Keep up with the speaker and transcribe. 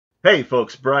Hey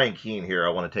folks, Brian Keene here.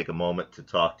 I want to take a moment to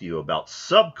talk to you about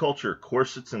Subculture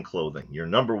Corsets and Clothing, your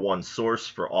number one source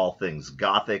for all things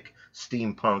gothic,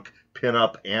 steampunk,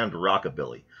 pinup, and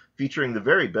rockabilly, featuring the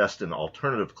very best in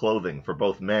alternative clothing for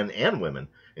both men and women,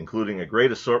 including a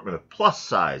great assortment of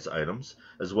plus-size items,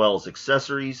 as well as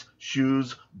accessories,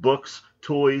 shoes, books,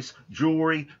 toys,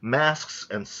 jewelry, masks,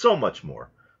 and so much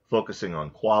more. Focusing on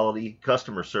quality,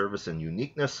 customer service, and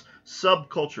uniqueness,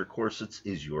 Subculture Corsets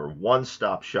is your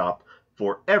one-stop shop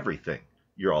for everything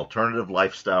your alternative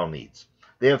lifestyle needs.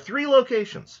 They have 3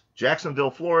 locations: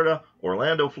 Jacksonville, Florida,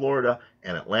 Orlando, Florida,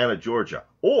 and Atlanta, Georgia.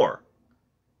 Or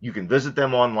you can visit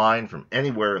them online from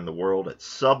anywhere in the world at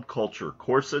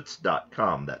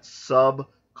subculturecorsets.com. That's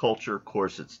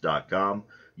subculturecorsets.com.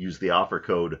 Use the offer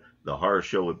code The Horror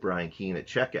Show with Brian Keene at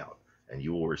checkout, and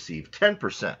you will receive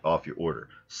 10% off your order.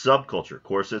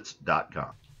 Subculturecorsets.com.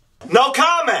 No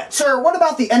comment! Sir, what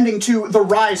about the ending to The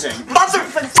Rising?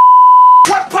 Motherfucker!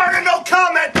 What part of no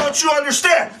comment don't you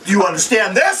understand? Do you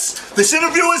understand this? This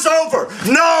interview is over.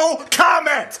 No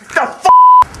comment! The f***?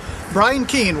 Brian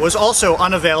Keene was also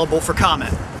unavailable for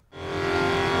comment.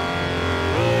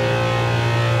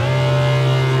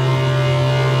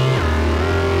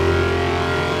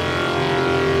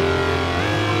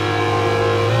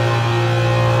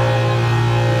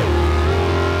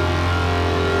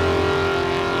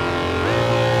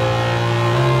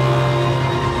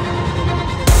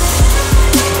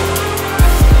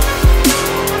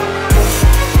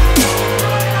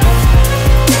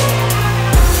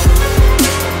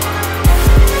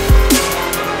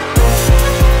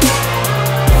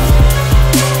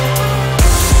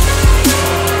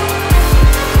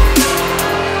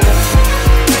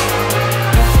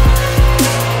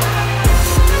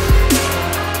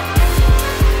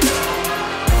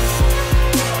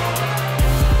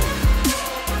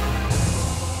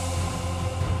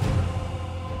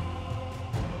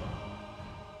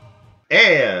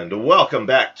 And welcome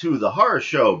back to The Horror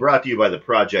Show, brought to you by the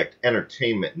Project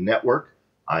Entertainment Network.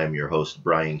 I am your host,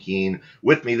 Brian Keene.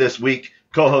 With me this week,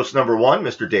 co-host number 1,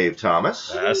 Mr. Dave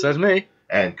Thomas. That's me.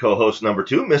 And co-host number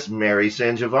 2, Miss Mary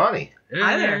SanGiovanni.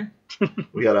 Hi there.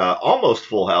 We got an almost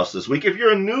full house this week. If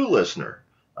you're a new listener,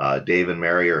 Dave and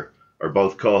Mary are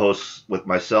both co-hosts with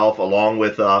myself, along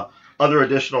with other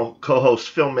additional co-hosts,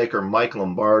 filmmaker Mike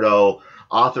Lombardo,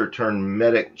 author turned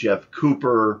medic Jeff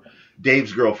Cooper,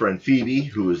 Dave's girlfriend Phoebe,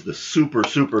 who is the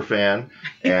super fan,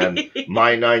 and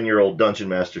my 9-year-old Dungeon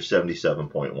Master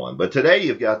 77.1. But today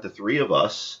you've got the 3 of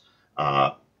us.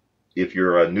 If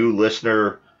you're a new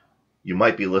listener, you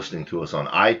might be listening to us on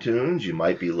iTunes. You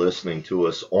might be listening to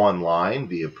us online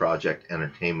via Project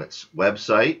Entertainment's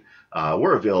website.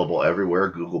 We're available everywhere: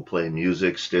 Google Play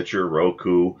Music, Stitcher,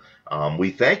 Roku. We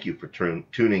thank you for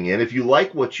tuning in. If you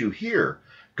like what you hear,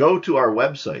 go to our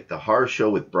website,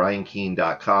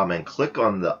 thehorrorshowwithbriankeene.com, and click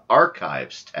on the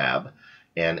Archives tab.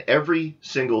 And every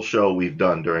single show we've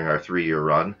done during our 3-year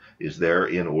run is there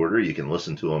in order. You can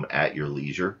listen to them at your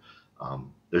leisure.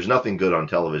 There's nothing good on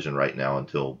television right now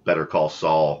until Better Call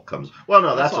Saul comes. Well,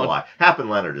 no, that's a lie. Hap and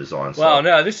Leonard is on. So. Well,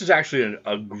 no, this is actually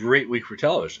a great week for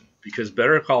television, because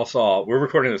Better Call Saul, we're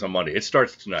recording this on Monday. It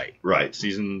starts tonight. Right.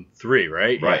 Season 3,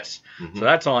 right? Right. Yes. Mm-hmm. So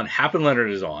that's on. Hap and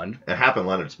Leonard is on. And Hap and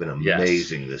Leonard's been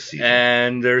amazing this season.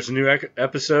 And there's a new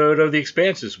episode of The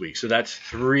Expanse this week. So that's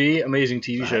 3 amazing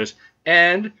TV shows.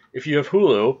 And if you have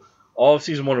Hulu, all of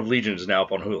season 1 of Legion is now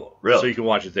up on Hulu. Really? So you can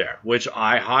watch it there, which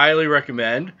I highly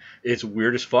recommend. It's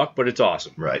weird as fuck, but it's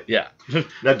awesome. Right. Yeah.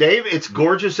 Now, Dave, it's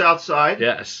gorgeous outside.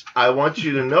 Yes. I want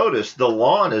you to notice the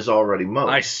lawn is already mowed.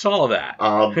 I saw that.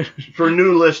 For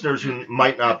new listeners who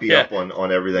might not be up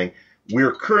on everything,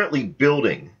 we're currently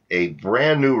building a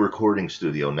brand new recording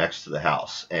studio next to the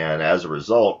house. And as a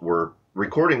result, we're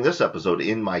recording this episode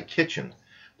in my kitchen.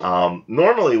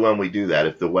 Normally when we do that,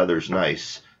 if the weather's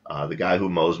nice, the guy who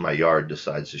mows my yard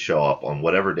decides to show up on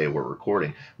whatever day we're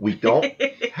recording. We don't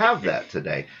have that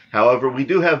today. However, we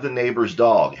do have the neighbor's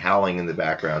dog howling in the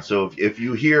background. So if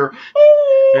you hear,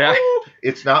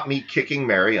 it's not me kicking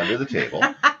Mary under the table.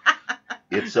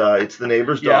 It's the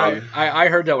neighbor's dog. Yeah, I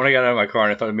heard that when I got out of my car,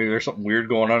 and I thought maybe there's something weird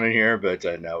going on in here, but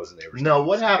no, it was the neighbor's dog. No,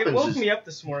 what happens It woke is me up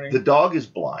this morning. the dog is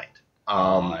blind.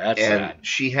 That's and sad.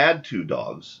 she had 2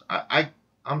 dogs.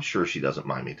 I'm sure she doesn't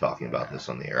mind me talking about this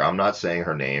on the air. I'm not saying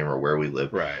her name or where we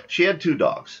live. Right. She had 2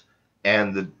 dogs.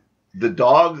 And the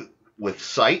dog with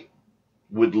sight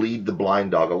would lead the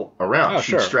blind dog around. Oh,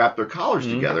 She'd sure. strap their collars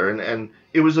together, and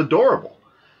it was adorable.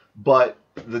 But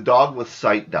the dog with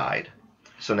sight died.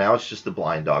 So now it's just the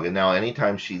blind dog. And now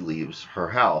anytime she leaves her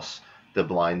house, the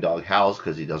blind dog howls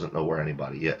because he doesn't know where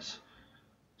anybody is.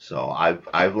 So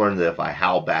I've learned that if I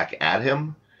howl back at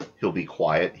him, he'll be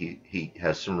quiet. He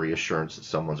has some reassurance that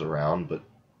someone's around, but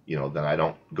then I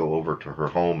don't go over to her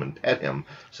home and pet him.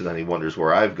 So then he wonders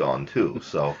where I've gone too.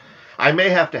 So I may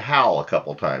have to howl a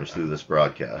couple times through this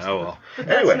broadcast. Oh well. But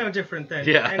that's Anyway. no different than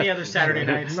any other Saturday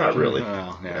night. Not really.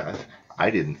 Oh, yeah. I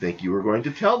didn't think you were going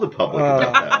to tell the public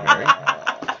about that,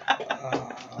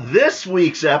 Mary. This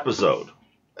week's episode,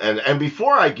 and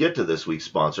before I get to this week's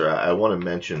sponsor, I want to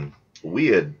mention we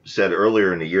had said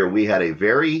earlier in the year we had a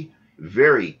very,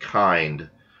 very kind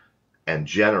and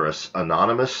generous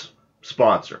anonymous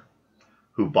sponsor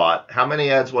who bought, how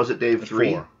many ads was it, Dave?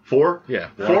 3? 4? Yeah.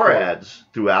 4 ads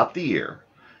throughout the year.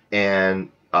 And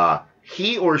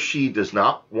he or she does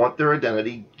not want their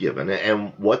identity given.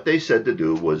 And what they said to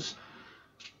do was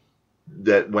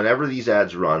that whenever these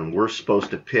ads run, we're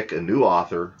supposed to pick a new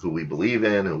author who we believe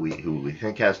in, who we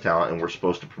think has talent, and we're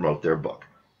supposed to promote their book.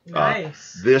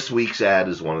 Nice. This week's ad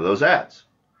is one of those ads.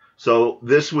 So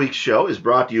this week's show is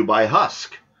brought to you by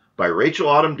Husk, by Rachel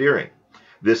Autumn Deering.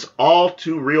 This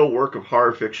all-too-real work of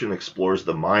horror fiction explores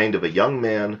the mind of a young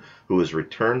man who has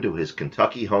returned to his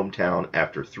Kentucky hometown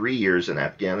after 3 years in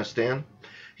Afghanistan.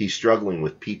 He's struggling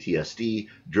with PTSD,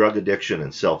 drug addiction,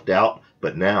 and self-doubt,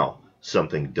 but now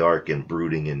something dark and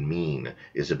brooding and mean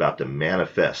is about to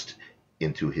manifest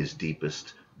into his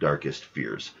deepest, darkest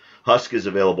fears. Husk is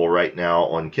available right now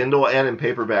on Kindle and in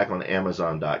paperback on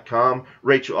Amazon.com.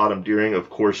 Rachel Autumn Deering,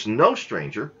 of course, no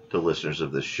stranger to listeners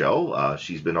of this show.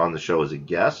 She's been on the show as a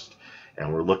guest,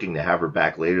 and we're looking to have her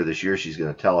back later this year. She's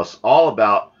going to tell us all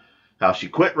about how she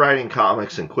quit writing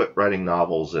comics and quit writing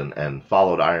novels and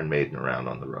followed Iron Maiden around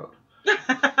on the road.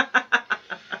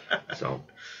 So,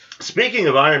 speaking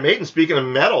of Iron Maiden, speaking of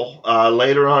metal,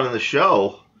 later on in the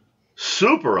show,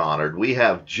 super honored, we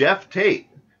have Geoff Tate,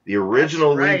 the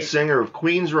original lead singer of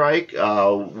Queensryche,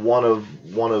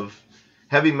 one of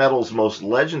heavy metal's most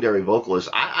legendary vocalists.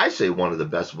 I say one of the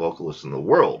best vocalists in the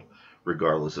world,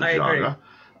 regardless of genre.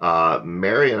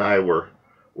 Mary and I were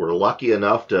lucky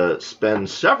enough to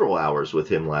spend several hours with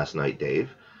him last night,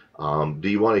 Dave. Do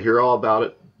you want to hear all about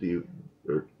it?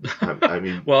 I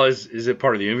mean, well, is it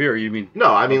part of the interview, or you mean?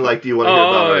 No, I mean, like, do you want to hear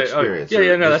about our experience?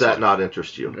 Yeah, no, does that not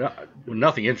interest you? No, well,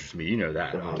 nothing interests me, you know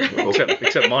that,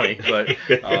 except money, but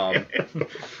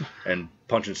and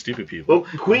punching stupid people. Well,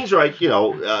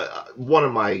 Queensryche, one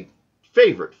of my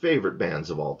favorite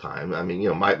bands of all time. I mean,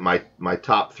 my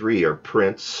top 3 are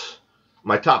Prince.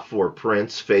 My top 4: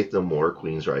 Prince, Faith No More,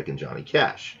 Queensryche, and Johnny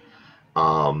Cash.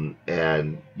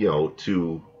 And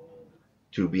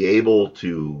to be able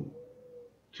to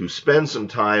spend some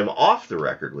time off the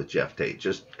record with Geoff Tate,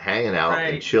 just hanging out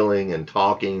and chilling and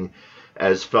talking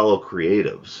as fellow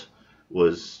creatives,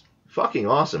 was fucking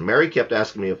awesome. Mary kept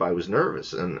asking me if I was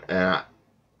nervous, and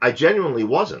I genuinely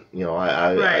wasn't.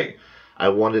 I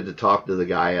wanted to talk to the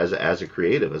guy as a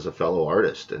creative, as a fellow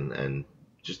artist, and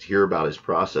just hear about his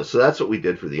process. So that's what we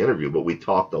did for the interview, but we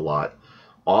talked a lot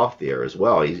off the air as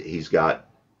well. He's got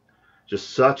just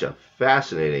such a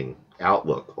fascinating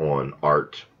outlook on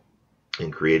art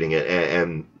and creating it.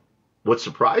 And what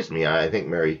surprised me, I think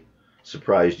Mary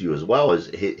surprised you as well, is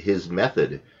his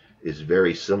method is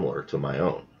very similar to my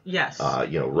own. Yes.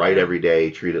 Write every day,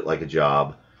 treat it like a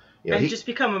job. And just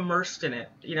become immersed in it,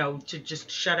 to just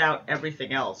shut out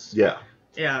everything else. Yeah.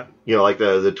 Yeah. Like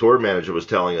the tour manager was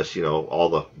telling us, all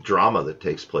the drama that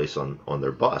takes place on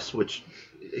their bus, which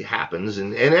happens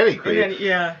in any creative.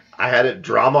 Yeah. I had it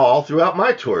drama all throughout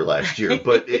my tour last year,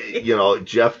 but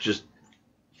Geoff just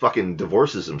fucking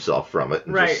divorces himself from it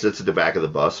and just sits at the back of the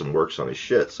bus and works on his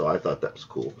shit. So I thought that was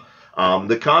cool.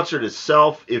 The concert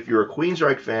itself, if you're a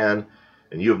Queensryche fan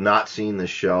and you have not seen this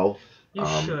show, you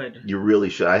should. You really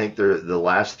should. I think the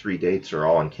last 3 dates are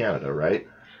all in Canada, right?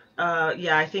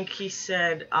 Yeah, I think he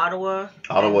said Ottawa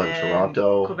and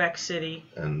Toronto, Quebec City,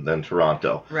 and then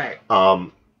Toronto. Right.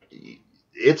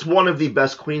 It's one of the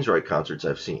best Queensryche concerts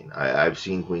I've seen. I've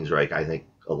seen Queensryche, I think,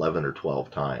 11 or 12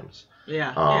 times.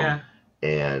 Yeah.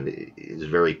 And it's a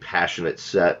very passionate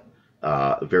set,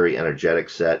 a very energetic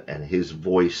set, and his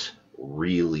voice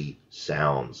really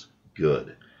sounds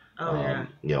good. Oh,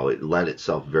 yeah. It lent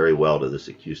itself very well to this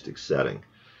acoustic setting.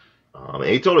 And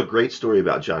he told a great story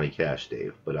about Johnny Cash,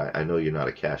 Dave, but I know you're not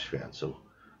a Cash fan, so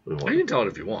you can tell it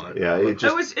if you want. Yeah, it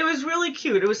was really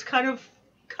cute. It was kind of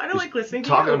like listening to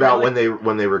talking about when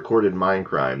they recorded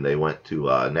Mindcrime. They went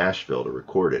to Nashville to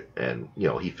record it, and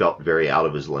he felt very out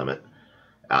of his limit,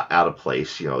 out of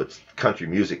place. It's country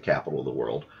music capital of the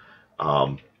world,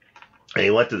 and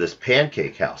he went to this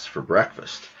pancake house for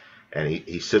breakfast, and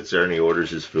he sits there and he orders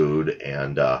his food,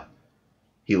 and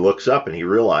he looks up and he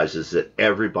realizes that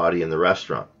everybody in the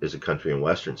restaurant is a country and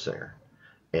western singer,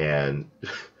 and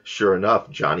Sure enough,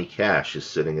 Johnny Cash is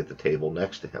sitting at the table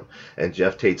next to him, and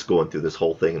Geoff Tate's going through this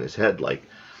whole thing in his head like,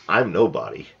 I'm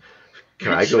nobody.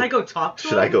 Should I go talk to him?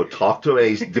 Should I go talk to him? And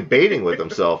he's debating with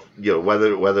himself,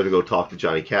 whether to go talk to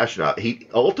Johnny Cash or not.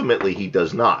 Ultimately he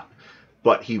does not.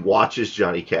 But he watches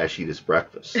Johnny Cash eat his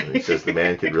breakfast, and he says the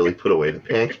man could really put away the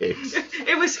pancakes.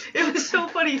 It was so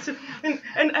funny.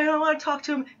 And I want to talk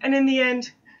to him, and in the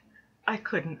end, I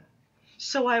couldn't.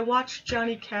 So I watched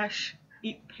Johnny Cash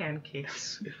eat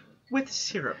pancakes with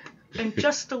syrup and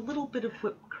just a little bit of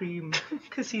whipped cream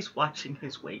because he's watching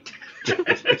his weight.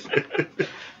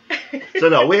 So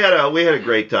no, we had a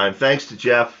great time. Thanks to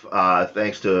Geoff.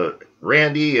 Thanks to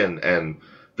Randy and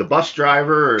the bus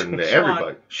driver and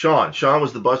everybody. Sean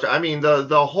was the bus driver. I mean,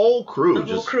 the whole crew.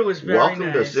 The whole crew was very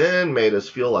welcomed nice. us in, made us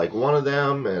feel like one of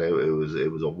them, and it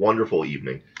was a wonderful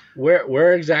evening.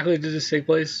 Where exactly did this take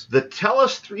place? The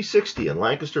Tellus 360 in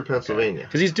Lancaster, Pennsylvania.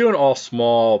 Because he's doing all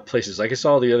small places. Like I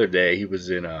saw the other day, he was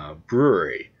in a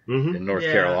brewery in North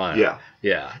Carolina.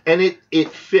 Yeah. And it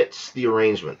fits the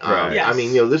arrangement. Right. Yes. I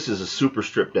mean, this is a super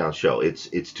stripped down show.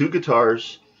 It's two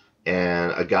guitars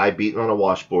and a guy beating on a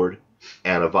washboard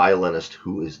and a violinist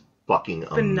who is fucking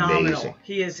Phenomenal. amazing.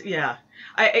 He is, yeah.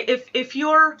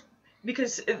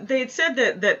 Because they had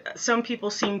said that some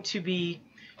people seem to be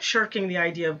shirking the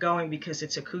idea of going because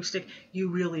it's acoustic. You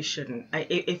really shouldn't. I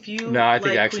think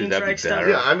actually that'd be better.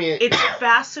 Yeah, I mean, it's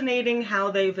fascinating how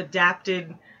they've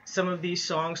adapted some of these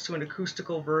songs to an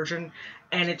acoustical version,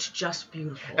 and it's just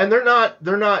beautiful. And they're not.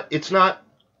 It's not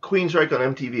Queensryche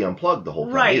on MTV Unplugged the whole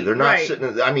time. Right, Either. They're not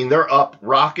sitting. I mean, they're up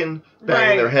rocking,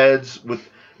 banging their heads with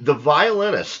the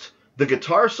violinist, the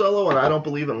guitar solo, and I Don't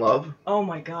Believe in Love. Oh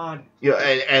my God.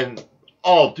 And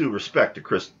all due respect to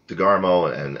Chris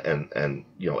DeGarmo and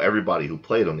everybody who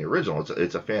played on the original,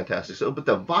 it's a fantastic solo. But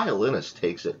the violinist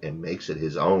takes it and makes it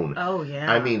his own. Oh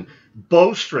yeah. I mean,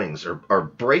 bowstrings are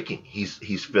breaking. He's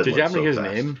fiddling. Did you happen to get his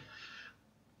fast. name?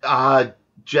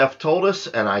 Jeff told us,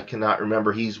 and I cannot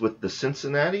remember. He's with the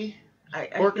Cincinnati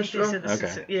Orchestra. I think they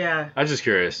said yeah. I was just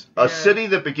curious. A city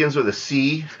that begins with a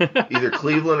C, either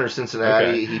Cleveland or Cincinnati.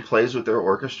 Okay. He plays with their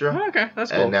orchestra. Okay,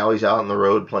 that's cool. And now he's out on the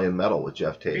road playing metal with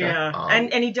Geoff Tate. Yeah,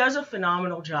 and he does a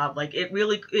phenomenal job. Like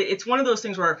it's one of those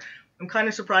things where I'm kind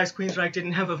of surprised Queensryche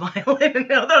didn't have a violin in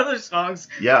the other songs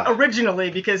originally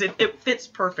because it fits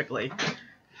perfectly.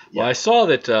 Well, I saw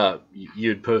that you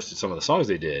had posted some of the songs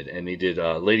they did, and they did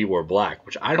Lady Wore Black,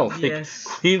 which I don't think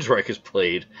Queensryche has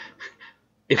played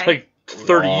in like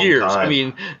 30 years. Time. I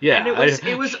mean, yeah. And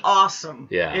it was awesome.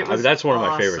 Yeah, it was that's one of my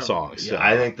awesome. favorite songs. Yeah, So.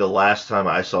 I think the last time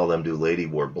I saw them do Lady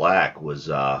Wore Black was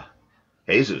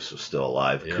Jesus was still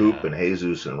alive. Yeah. Coop and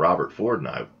Jesus and Robert Ford and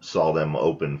I saw them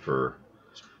open for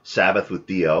Sabbath with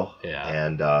Dio. Yeah.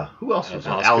 And who else was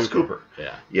Alice Alice Cooper.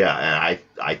 Cooper. Yeah, and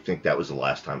I think that was the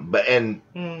last time. But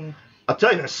I'll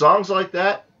tell you, songs like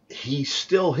that, he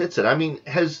still hits it. I mean,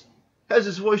 has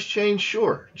his voice changed?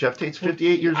 Sure. Geoff Tate's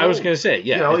 58 years old. I was going to say,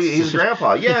 yeah. He's a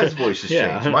grandpa. Yeah, his voice has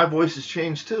Yeah. changed. My voice has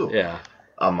changed too. Yeah.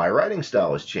 My writing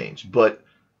style has changed. But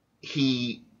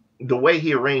the way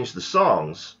he arranged the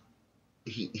songs,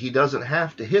 he doesn't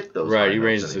have to hit those. Right, he high notes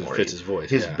arranges it anymore. fits his voice.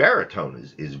 His baritone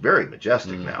is very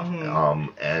majestic now.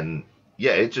 And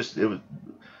yeah, it was.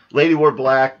 Lady Wore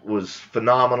Black was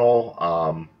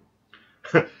phenomenal.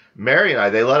 Mary and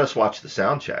I, they let us watch the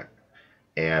sound check,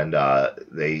 and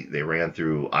they ran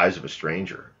through Eyes of a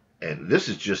Stranger, and this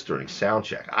is just during sound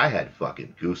check. I had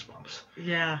fucking goosebumps.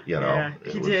 Yeah, Yeah,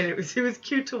 he did. It was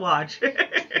cute to watch.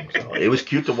 So it was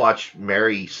cute to watch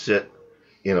Mary sit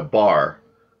in a bar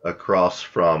across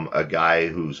from a guy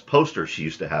whose poster she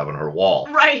used to have on her wall.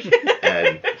 Right.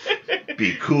 And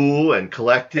be cool and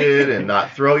collected and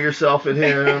not throw yourself at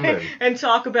him. And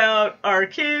talk about our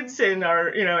kids and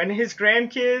and his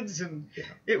grandkids, and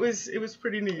it was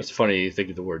pretty neat. It's funny you think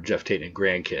of the word Geoff Tate and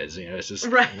grandkids. It's just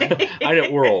right. I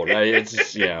didn't world. It's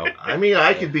just I mean,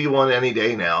 I could be one any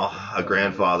day now, a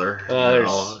grandfather.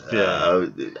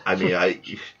 I mean,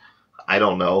 I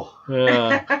don't know.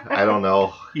 I don't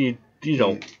know. You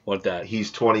don't want that.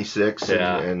 He's 26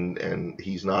 and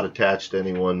he's not attached to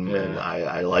anyone, and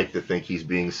I like to think he's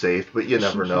being safe, but you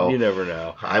never know. You never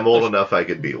know. I'm old enough I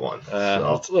could be one.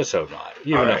 Let's hope not.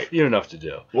 You have enough to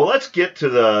do. Well, let's get to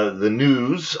the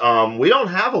news. We don't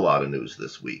have a lot of news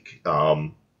this week. But,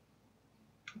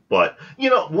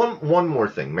 one more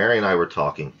thing. Mary and I were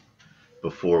talking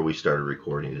before we started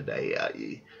recording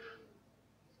today.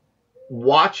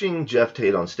 Watching Geoff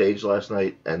Tate on stage last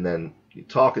night and then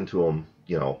talking to him,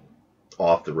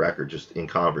 off the record, just in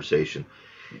conversation,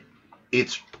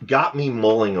 it's got me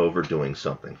mulling over doing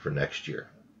something for next year.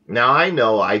 Now, I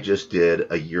know I just did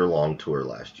a year-long tour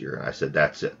last year, and I said,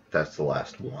 that's it. That's the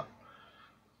last one.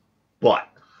 But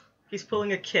He's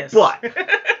pulling a Kiss. But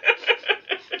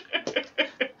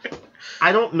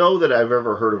I don't know that I've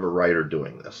ever heard of a writer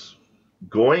doing this.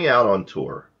 Going out on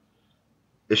tour,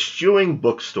 eschewing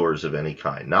bookstores of any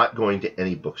kind, not going to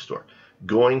any bookstore,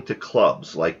 going to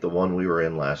clubs like the one we were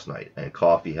in last night, and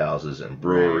coffee houses and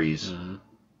breweries. Right. Mm-hmm.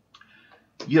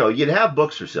 You know, you'd have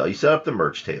books for sale. You set up the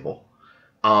merch table.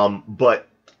 But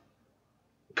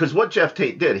because what Geoff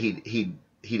Tate did, he'd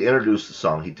introduce the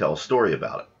song, he'd tell a story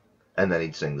about it, and then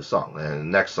he'd sing the song, and the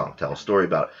next song tell a story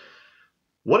about it.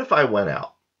 What if I went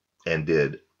out and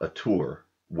did a tour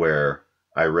where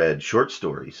I read short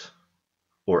stories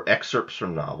or excerpts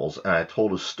from novels, and I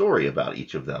told a story about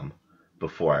each of them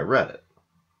before I read it?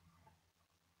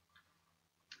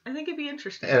 I think it'd be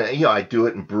interesting. And you know, I do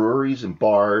it in breweries and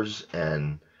bars,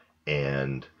 and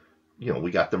you know, we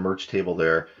got the merch table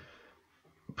there.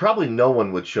 Probably no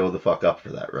one would show the fuck up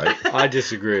for that, right? I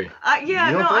disagree.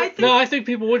 I think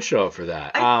people would show up for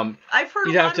that. I've heard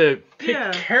you'd have to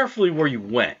pick carefully where you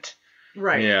went.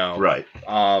 Right. You know? Right.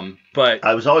 But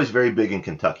I was always very big in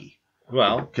Kentucky.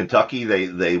 Well, Kentucky,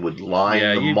 they would line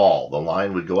the mall. The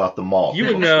line would go out the mall. You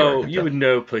would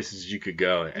know places you could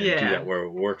go and do that where it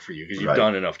would work for you because you've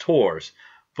done enough tours.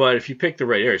 But if you pick the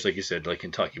right areas, like you said, like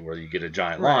Kentucky, where you get a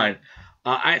giant line,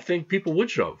 I think people would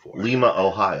show up for it. Lima,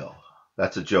 Ohio.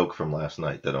 That's a joke from last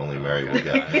night that only Mary will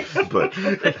get. But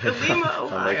Lima,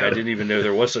 Ohio. I didn't even know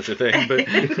there was such a thing. But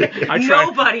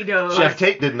nobody knows. Geoff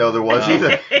Tate didn't know there was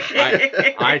either.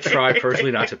 I try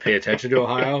personally not to pay attention to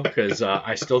Ohio because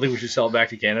I still think we should sell it back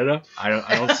to Canada. I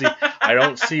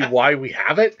don't see why we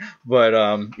have it. But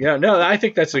I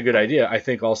think that's a good idea. I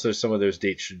think also some of those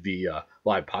dates should be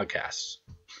live podcasts.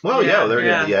 Well,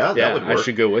 that would work. I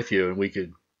should go with you, and we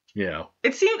could. You know,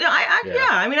 it seemed.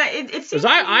 I mean, it seems.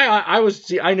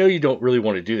 I know you don't really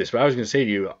want to do this, but I was going to say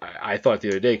to you, I thought the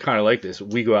other day, kind of like this.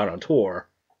 We go out on tour,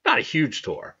 not a huge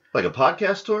tour, like a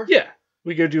podcast tour. Yeah,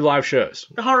 we go do live shows.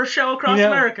 The horror show across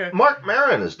America. Mark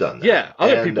Maron has done that. Yeah,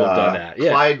 other people have done that.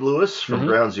 Yeah, Clyde Lewis from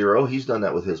Ground Zero, he's done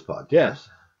that with his podcast.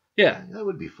 Yeah, that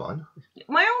would be fun.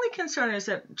 My only concern is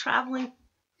that traveling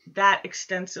that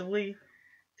extensively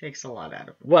takes a lot out of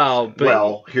it.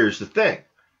 Well, here's the thing.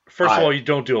 First of all, you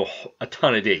don't do a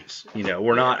ton of dates. You know,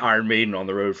 we're not Iron Maiden on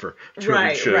the road for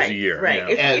 200 shows a year. Right.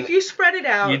 You know? If you spread it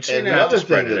out. And the other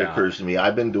thing that occurs to me,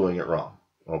 I've been doing it wrong.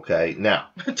 Okay, now.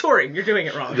 Touring, you're doing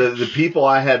it wrong. The people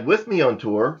I had with me on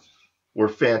tour were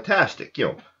fantastic. You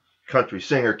know, country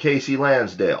singer Casey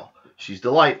Lansdale. She's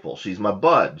delightful. She's my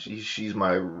bud. She's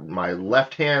my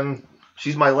left hand.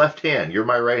 She's my left hand. You're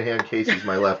my right hand. Casey's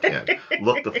my left hand.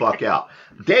 Look the fuck out.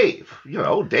 Dave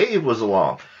was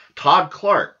along. Todd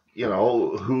Clark. You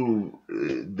know, who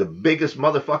the biggest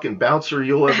motherfucking bouncer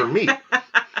you'll ever meet.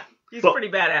 He's pretty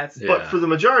badass. But for the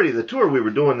majority of the tour, we were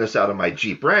doing this out of my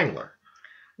Jeep Wrangler.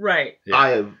 Right.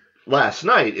 Yeah. Last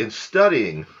night, in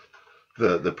studying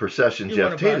the procession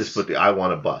Geoff Tate has put I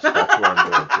want a bus. That's what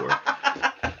I'm going for.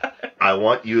 I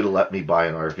want you to let me buy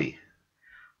an RV.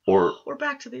 Or we're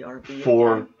back to the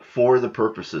RV for the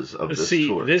purposes of this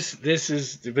tour. This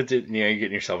is, but you're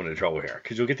getting yourself into trouble here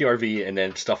because you'll get the RV and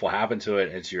then stuff will happen to it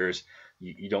and it's yours.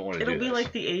 You don't want to do this. It'll be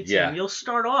like the A-Team. Yeah. You'll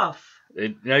start off.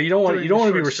 You don't want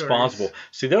to be responsible. Stories.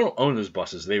 See, they don't own those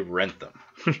buses; they rent them.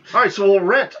 All right, so we'll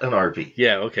rent an RV.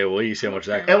 Yeah, okay. Well, you see how much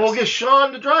that costs. And we'll get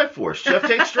Sean to drive for us. Geoff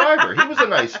Tate's driver. He was a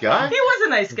nice guy. He was a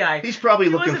nice guy. He's probably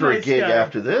looking for a gig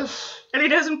after this. And he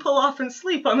doesn't pull off and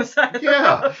sleep on the side of the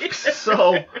road.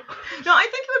 So. No, I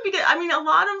think it would be good. I mean, a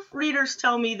lot of readers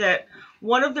tell me that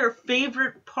one of their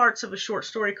favorite parts of a short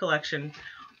story collection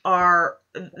are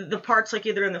the parts like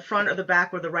either in the front or the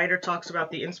back where the writer talks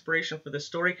about the inspiration for the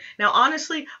story. Now,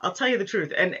 honestly, I'll tell you the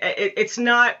truth, and it's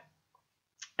not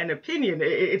an opinion.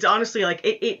 It's honestly like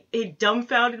it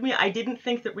dumbfounded me. I didn't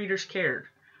think that readers cared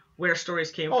where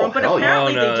stories came from, but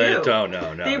apparently they do.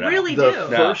 No, they really do. The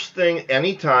first thing,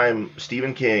 anytime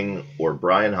Stephen King or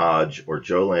Brian Hodge or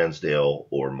Joe Lansdale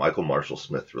or Michael Marshall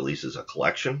Smith releases a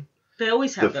collection, they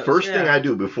always have the first thing I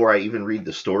do before I even read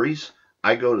the stories,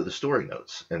 I go to the story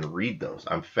notes and read those.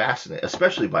 I'm fascinated,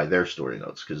 especially by their story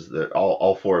notes, because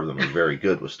all four of them are very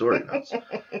good with story notes.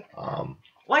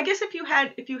 Well, I guess if you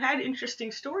had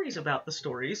interesting stories about the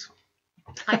stories,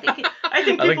 I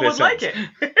think people would like it.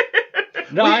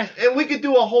 And we could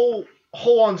do a whole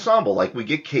ensemble. Like we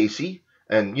get Casey,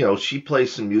 and she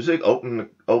plays some music,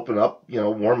 open up,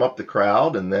 warm up the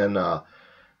crowd, and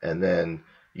then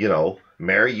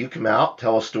Mary, you come out,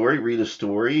 tell a story, read a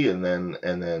story, and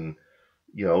then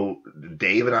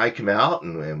Dave and I come out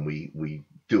and we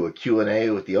do a Q&A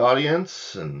with the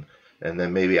audience, and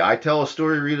then maybe I tell a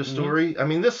story, read a story. I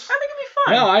mean, I think it'd be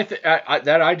fun. No, I think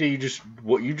that idea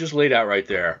what you just laid out right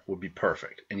there would be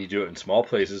perfect, and you do it in small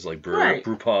places like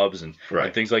brew pubs and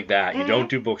things like that. You don't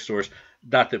do bookstores.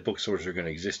 Not that bookstores are going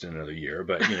to exist in another year,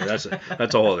 but that's a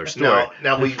whole other story.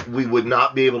 Now we would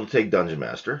not be able to take Dungeon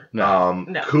Master. No.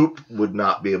 Coop would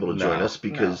not be able to join us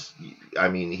because I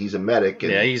mean he's a medic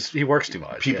and he works too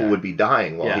much. People would be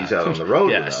dying while he's out on the road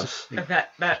with us.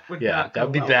 That would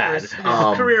be bad. His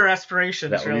career aspirations.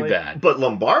 That would be bad. But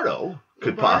Lombardo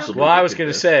could possibly. Well, I was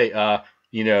going to say.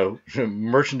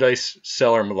 Merchandise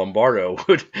seller Lombardo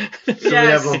would. So we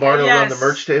have Lombardo on the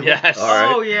merch table? Yes. All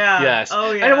right. Oh, yeah. Yes.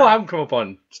 Oh, yeah. And we'll have him come up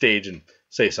on stage and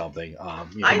say something.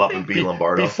 Come up and be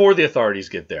Lombardo. Before the authorities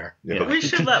get there. Yeah. We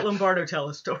should let Lombardo tell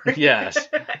a story. Yes.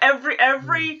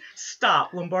 Every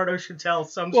stop, Lombardo should tell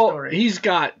some story. He's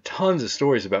got tons of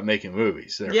stories about making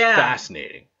movies. They're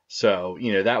fascinating. So,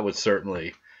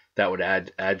 that would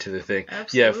add to the thing.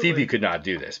 Absolutely. Yeah, Phoebe could not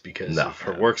do this because of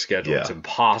her work schedule. It's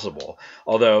impossible.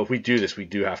 Although if we do this, we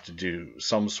do have to do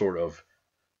some sort of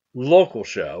local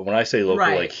show. When I say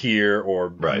local, like here or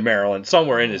Maryland,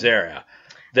 somewhere in this area,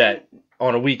 that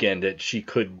on a weekend that she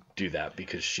could do that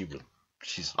because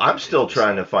I'm still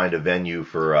trying to find a venue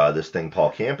for this thing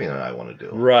Paul Campion and I want to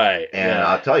do. Right. And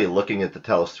I'll tell you, looking at the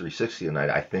Telus 360 tonight,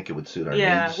 I think it would suit our needs.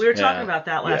 Yeah, we were talking about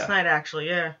that last night, actually,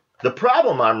 The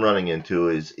problem I'm running into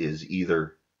is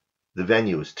either the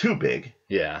venue is too big,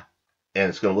 and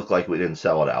it's going to look like we didn't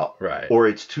sell it out, or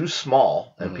it's too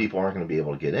small and people aren't going to be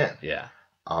able to get in. Yeah.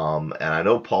 And I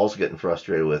know Paul's getting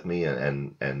frustrated with me,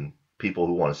 and people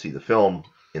who want to see the film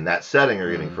in that setting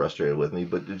are getting frustrated with me,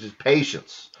 but just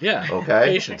patience. Yeah. Okay.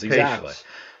 Patience. Exactly.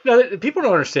 No, people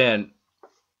don't understand.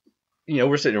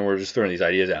 We're sitting here, we're just throwing these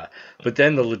ideas out, but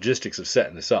then the logistics of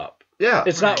setting this up. Yeah.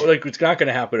 It's not going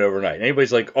to happen overnight.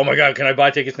 Anybody's like, "Oh my God, can I buy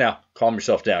tickets now?" Calm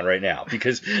yourself down right now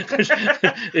because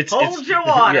hold your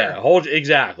water. Yeah,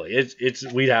 exactly.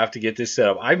 We'd have to get this set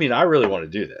up. I mean, I really want to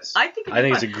do this. I think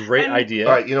it's a great idea.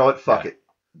 All right, you know what? Fuck it.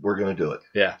 We're going to do it.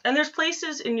 Yeah. And there's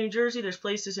places in New Jersey, there's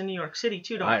places in New York City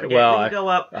too. Don't forget. We can go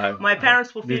up. My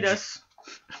parents will feed us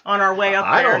on our way up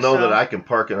there. I don't know that I can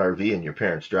park an RV in your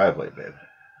parents' driveway, babe.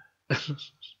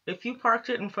 If you parked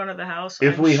it in front of the house,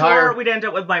 we'd end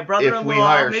up with my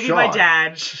brother-in-law, maybe Sean, my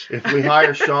dad. If we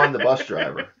hire Sean, the bus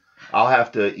driver, I'll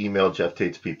have to email Geoff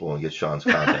Tate's people and get Sean's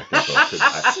contact info.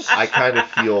 I kind of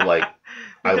feel like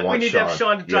I want Sean. We need to have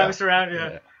Sean to drive us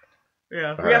around.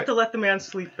 Yeah. We have to let the man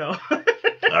sleep, though. All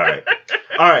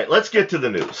right. Let's get to the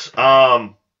news.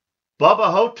 Bubba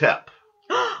Ho-Tep.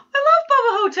 I love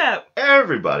Bubba Ho-Tep.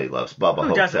 Everybody loves Bubba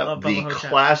Ho-Tep. Doesn't love Bubba Ho-Tep?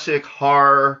 Classic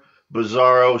horror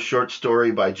bizarro short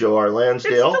story by Joe R.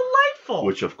 Lansdale. It's delightful.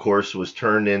 Which, of course, was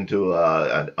turned into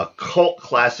a cult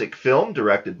classic film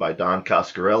directed by Don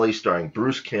Coscarelli, starring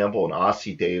Bruce Campbell and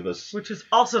Ossie Davis. Which is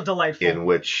also delightful. In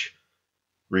which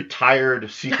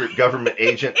retired secret government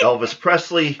agent Elvis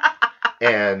Presley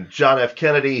and John F.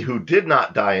 Kennedy, who did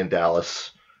not die in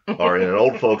Dallas, are in an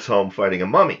old folks' home fighting a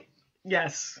mummy.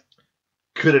 Yes.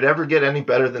 Could it ever get any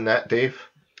better than that, Dave?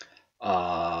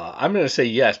 I'm going to say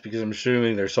yes, because I'm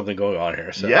assuming there's something going on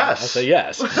here. So yes. I'll say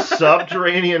yes.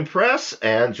 Subterranean Press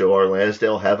and Joe R.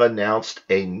 Lansdale have announced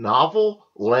a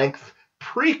novel-length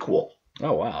prequel.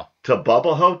 Oh, wow. To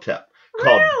Bubba Ho-Tep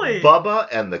called Bubba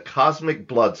and the Cosmic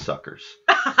Bloodsuckers.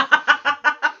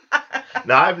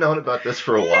 Now, I've known about this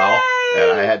for a while,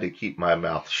 and I had to keep my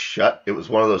mouth shut. It was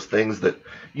one of those things that,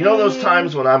 those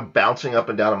times when I'm bouncing up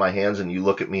and down on my hands and you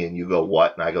look at me and you go,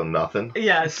 what? And I go, nothing.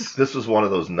 Yes. This was one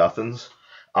of those nothings.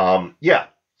 Bubba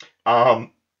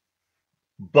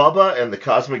and the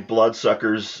Cosmic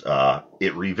Bloodsuckers,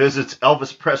 it revisits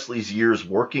Elvis Presley's years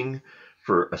working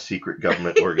for a secret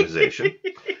government organization.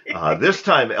 This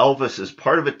time, Elvis is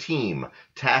part of a team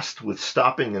tasked with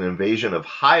stopping an invasion of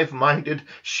hive-minded,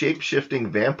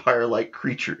 shape-shifting, vampire-like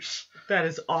creatures. That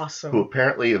is awesome. Who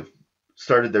apparently have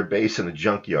started their base in a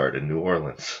junkyard in New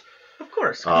Orleans. Of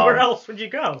course. Where else would you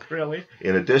go, really?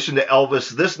 In addition to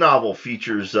Elvis, this novel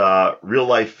features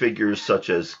real-life figures such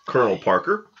as Colonel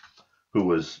Parker, who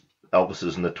was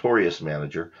Elvis's notorious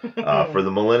manager. For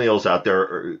the millennials out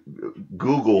there,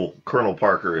 Google Colonel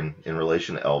Parker in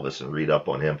relation to Elvis and read up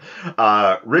on him.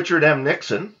 Richard M.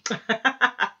 Nixon,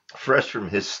 fresh from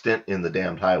his stint in The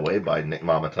Damned Highway by Nick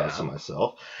Mamatas and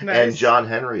myself, and John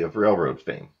Henry of Railroad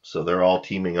fame. So they're all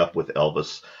teaming up with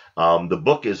Elvis. The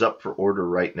book is up for order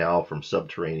right now from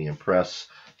Subterranean Press.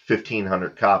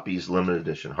 1,500 copies, limited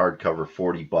edition hardcover,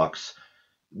 $40.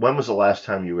 When was the last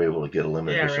time you were able to get a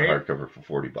limited edition hardcover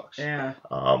for $40? Yeah.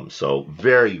 So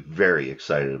very, very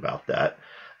excited about that.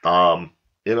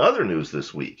 In other news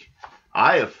this week,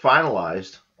 I have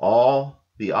finalized all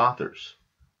the authors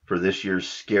for this year's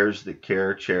Scares That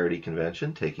Care charity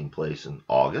convention taking place in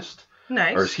August.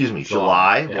 Nice. Or excuse me,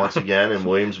 July, once again in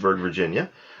Williamsburg, Virginia.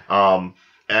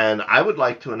 And I would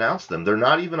like to announce them. They're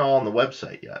not even all on the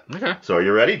website yet. Okay. So are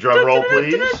you ready? Drum roll,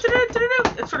 please.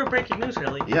 It's sort of breaking news,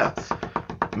 really. Yeah.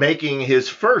 Making his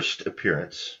first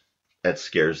appearance at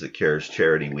Scares That Care's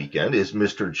charity weekend is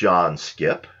Mr. John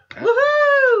Skip.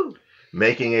 Woohoo!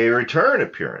 Making a return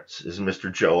appearance is Mr.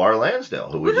 Joe R.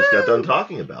 Lansdale, who we just got done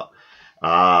talking about.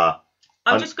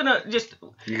 I'm just gonna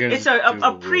it's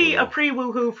a pre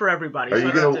woohoo for everybody.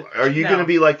 Are you gonna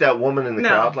be like that woman in the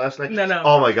crowd last night? No.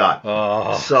 Oh my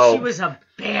God. So she was a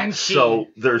banshee. So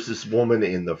there's this woman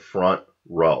in the front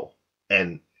row,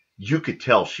 and you could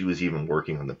tell she was even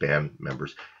working on the band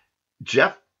members.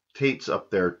 Geoff Tate's up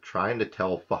there trying to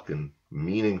tell fucking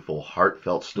meaningful,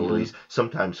 heartfelt stories,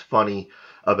 sometimes funny,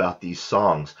 about these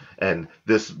songs, and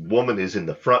this woman is in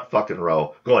the front fucking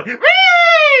row going,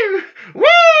 woo,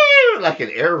 woo, like an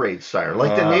air raid siren,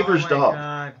 like the neighbor's dog.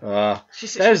 That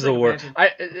is the worst.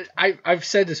 I've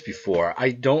said this before.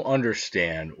 I don't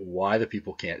understand why the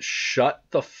people can't shut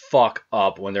the fuck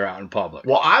up when they're out in public.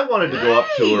 Well, I wanted to go up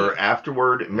to her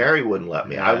afterward. Mary wouldn't let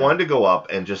me. I wanted to go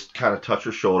up and just kind of touch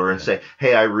her shoulder and say,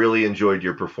 "Hey, I really enjoyed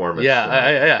your performance."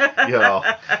 Yeah. You know,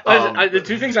 the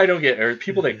two things I don't get are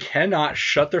people that cannot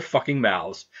shut their fucking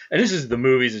mouths. And this is the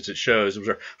movies, it's at shows. Which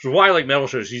is why I like metal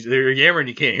shows. They're yammering,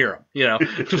 you can't hear them. You know.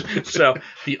 So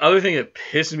the other thing that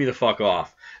pisses me the fuck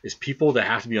off is people that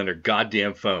have to be on their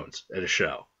goddamn phones at a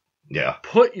show. Yeah.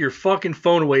 Put your fucking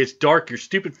phone away. It's dark. Your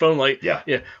stupid phone light.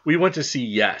 Yeah. We went to see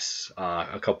Yes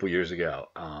a couple years ago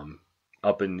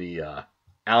up in the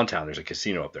Allentown. There's a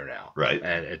casino up there now. Right.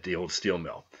 And at the old steel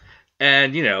mill.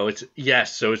 And, you know, it's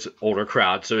Yes, so it's an older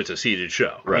crowd, so it's a seated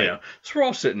show. Right. You know? So we're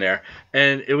all sitting there.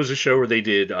 And it was a show where they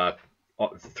did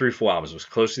 3 full albums. It was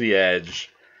Close to the Edge,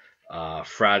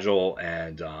 Fragile,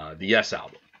 and the Yes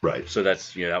album. Right. So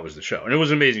that's, you know, that was the show. And it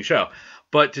was an amazing show.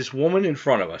 But this woman in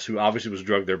front of us, who obviously was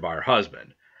drugged there by her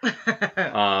husband,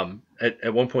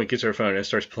 at one point gets her phone and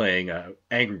starts playing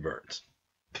Angry Birds.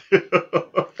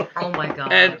 Oh, my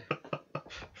God. And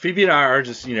Phoebe and I are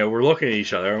just, you know, we're looking at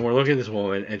each other and we're looking at this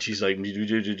woman and she's like, and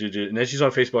then she's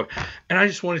on Facebook. And I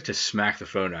just wanted to smack the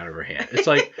phone out of her hand. It's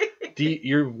like,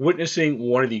 you're witnessing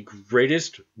one of the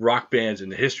greatest rock bands in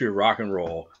the history of rock and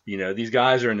roll. You know, these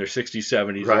guys are in their 60s,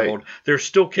 70s right. old. They're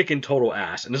still kicking total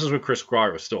ass. And this is when Chris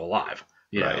Squire was still alive.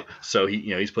 You know? So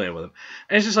he's playing with them.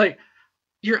 And it's just like,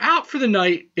 you're out for the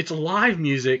night. It's live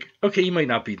music. Okay, you might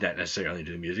not be that necessarily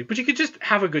into the music, but you could just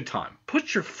have a good time.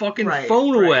 Put your fucking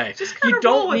phone away. You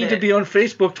don't need to be on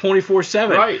Facebook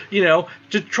 24/7. Right. You know,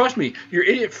 just trust me. Your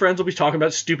idiot friends will be talking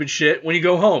about stupid shit when you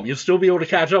go home. You'll still be able to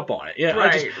catch up on it. Yeah.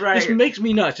 This makes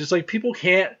me nuts. It's like people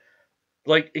can't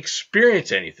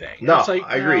experience anything. No, it's like,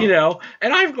 I agree. You know,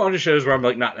 and I've gone to shows where I'm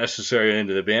not necessarily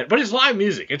into the band, but it's live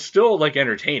music. It's still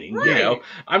entertaining. Right. You know,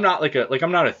 I'm not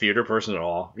I'm not a theater person at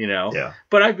all. You know. Yeah.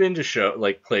 But I've been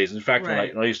to plays. In fact, when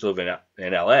I used to live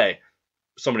in L.A.,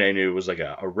 somebody I knew was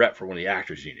a rep for one of the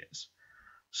actors unions.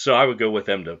 So I would go with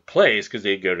them to plays because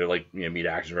they'd go to meet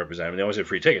actors and represent them. They always had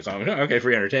free tickets. So I'm like, okay,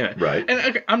 free entertainment. Right.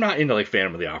 And I'm not into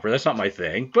Phantom of the Opera. That's not my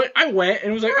thing. But I went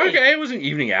and it was okay. It was an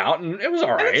evening out and it was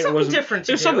all right. It was different.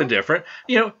 It was something different.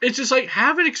 You know, it's just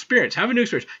have an experience, have a new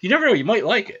experience. You never know. You might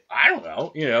like it. I don't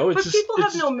know. You know, it's but people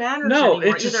have no manners. No,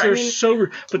 anymore it's just either. they're so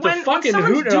rude. But the fucking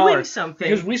hoot and holler.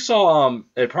 Because we saw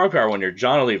at Prog Power one year,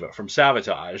 John Oliva from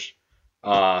Sabotage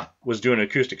was doing an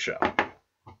acoustic show.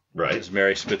 Right. As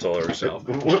Mary spits all over herself.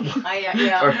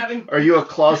 Are you a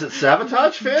closet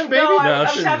Sabotage fan, baby? No, I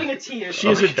was having a tea issue. She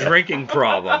has a drinking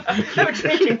problem.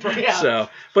 So,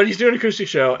 but he's doing an acoustic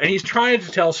show, and he's trying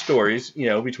to tell stories,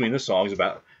 between the songs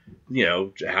about,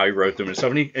 how he wrote them and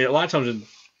stuff. And a lot of times,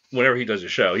 whenever he does a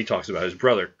show, he talks about his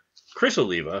brother, Chris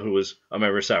Oliva, who was a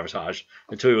member of Sabotage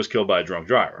until he was killed by a drunk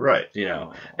driver. Right.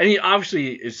 And he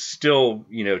obviously is still,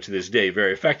 to this day,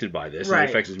 very affected by this. And it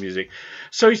affects his music.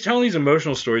 So he's telling these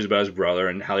emotional stories about his brother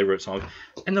and how he wrote songs.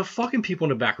 And the fucking people in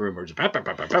the back room are just...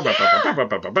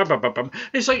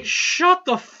 It's like, shut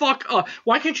the fuck up.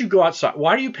 Why can't you go outside?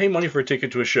 Why do you pay money for a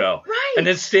ticket to a show? Right. And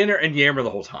then stand there and yammer the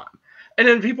whole time? And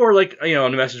then people are like,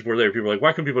 on the message board later, people are like,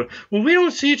 why can people... Well, we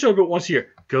don't see each other but once a year.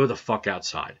 Go the fuck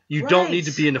outside. You don't need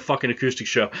to be in the fucking acoustic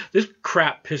show. This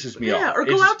crap pisses me off. Yeah, or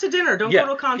go out to dinner. Don't go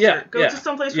to a concert. Go to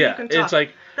someplace where you can talk. It's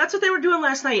like... That's what they were doing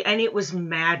last night, and it was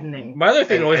maddening. My other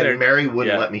thing and Mary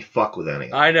wouldn't let me fuck with any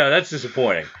of them. I know, that's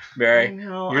disappointing. Mary,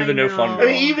 you're the no fun girl.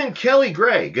 I mean, even Kelly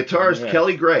Gray, guitarist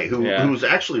Kelly Gray, who's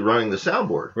actually running the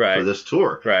soundboard for this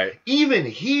tour. Right. Even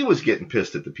he was getting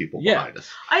pissed at the people behind us.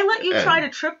 I let you try to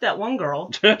trip that one girl.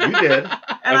 You did. And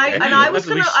I was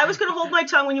gonna hold my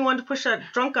tongue when you wanted to push that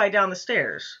drunk guy down the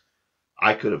stairs.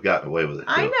 I could have gotten away with it too.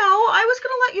 I know. I was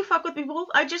gonna let you fuck with people.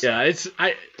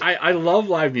 I love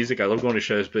live music. I love going to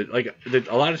shows, but like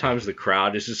a lot of times the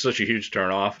crowd is just such a huge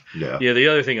turnoff. Yeah. Yeah. The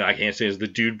other thing I can't say is the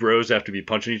dude bros have to be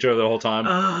punching each other the whole time.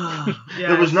 Yeah.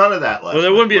 There was none of that last Well,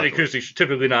 there wouldn't be an luckily. acoustic,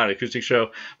 typically not an acoustic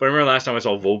show. But I remember last time I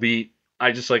saw Volbeat.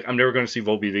 I'm never going to see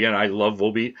Volbeat again. I love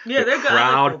Volbeat. Yeah, the they're good. I like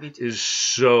crowd Volbeat too. is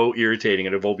so irritating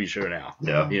at a Volbeat show now.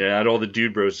 Yeah. And all the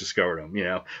dude bros discovered them.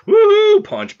 Woohoo,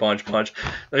 punch, punch, punch.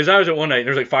 Because I was at one night, and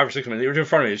there was like 5 or 6 of them. They were in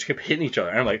front of me. They just kept hitting each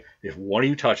other. And I'm like, if one of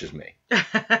you touches me,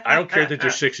 I don't care that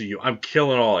there's 6 of you. I'm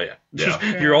killing all of you.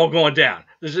 Yeah. You're all going down.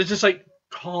 It's just like,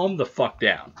 calm the fuck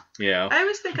down. I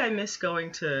always think I miss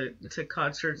going to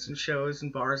concerts and shows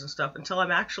and bars and stuff until I'm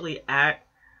actually at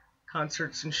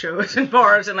concerts and shows and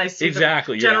bars and I see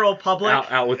the general public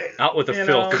out with the You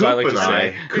filth, know. as I like to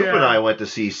say. Coop and I went to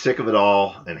see Sick of It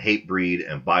All and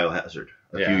Hatebreed and Biohazard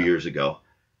a few years ago,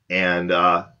 and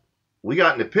we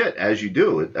got in the pit as you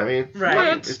do. I mean,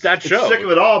 Right. It's that show. Sick of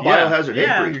It All, Biohazard,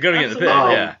 Yeah. Hatebreed. You're gonna get in the pit.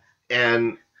 Absolutely.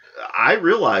 And I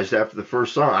realized after the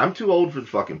first song, I'm too old for the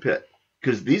fucking pit.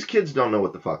 Because these kids don't know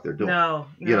what the fuck they're doing. No.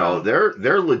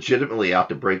 They're legitimately out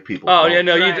to break people. Oh yeah,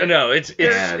 no, Right.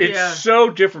 it's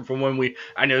so different from when we.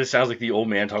 I know this sounds like the old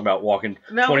man talking about walking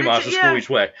 20 miles to school each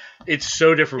way. It's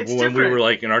so different from when we were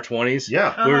like in our 20s.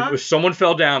 Yeah. If someone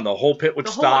fell down, the whole pit would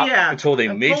stop until they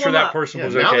made pull sure them that up. person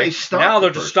was now okay. they stomp Now the they'll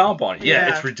just person. stomp on it. Yeah,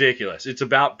 Yeah. it's ridiculous. It's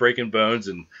about breaking bones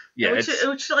and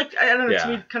which like I don't know, to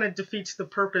me kind of defeats the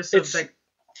purpose of like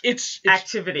it's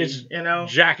activity. It's It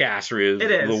jackassery is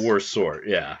is. the worst sort.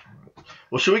 Yeah.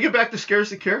 Well, should we get back to Scares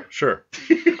That Care? Sure.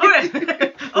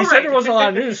 Okay. We said there wasn't a lot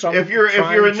of news. So If you're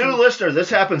a new listener,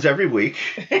 this happens every week.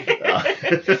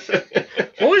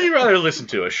 What would you rather listen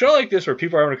to? A show like this where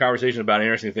people are having a conversation about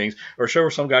interesting things, or a show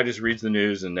where some guy just reads the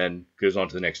news and then goes on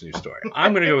to the next news story?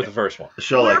 I'm going to go with the first one. A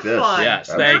show like this. Fun. Yes,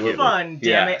 We're thank you. fun,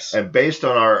 damn Yes. And based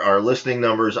on our listening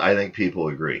numbers, I think people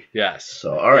agree. Yes.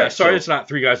 So, all right. Yeah, sorry, so- it's not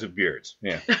 3 guys with beards.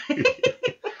 Yeah.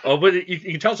 Oh, but you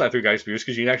can tell it's not 3 guys with beards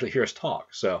because you can actually hear us talk.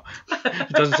 So it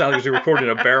doesn't sound like you're recording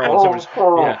in a barrel. And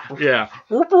someone's, yeah.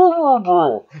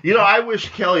 I wish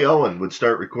Kelly Owen would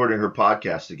start recording her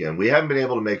podcast again. We haven't been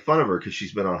able to make fun of her because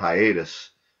she's been on hiatus.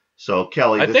 So,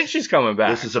 Kelly, I think she's coming back.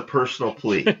 This is a personal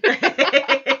plea.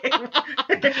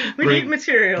 We need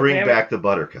material. Bring damn back the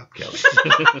buttercup, Kelly.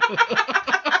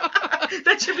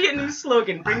 That should be a new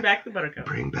slogan. Bring back the buttercup.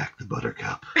 Bring back the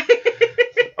buttercup.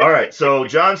 All right, so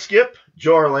John Skipp,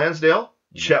 Joe R. Lansdale,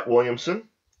 Chet Williamson,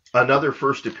 another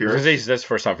first appearance. That's the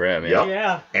first time for him. Yep.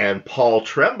 Yeah. And Paul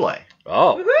Tremblay.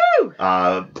 Oh.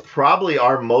 Woohoo! Probably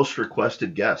our most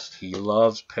requested guest. He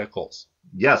loves pickles.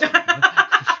 Yes.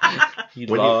 He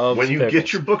when loves you pickles.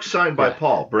 get your book signed by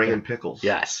Paul, bring in pickles.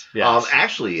 Yes.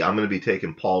 Actually, I'm going to be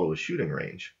taking Paul to a shooting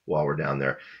range while we're down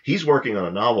there. He's working on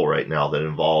a novel right now that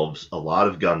involves a lot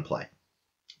of gunplay.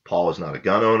 Paul is not a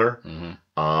gun owner.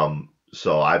 Mm-hmm.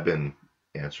 So I've been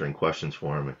answering questions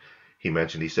for him.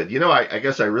 He said, I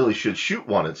guess I really should shoot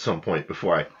one at some point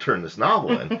before I turn this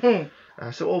novel in. And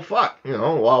I said, well, fuck,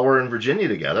 while we're in Virginia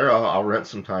together, I'll rent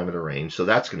some time at a range. So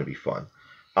that's going to be fun.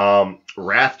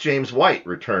 Wrath James White,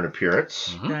 return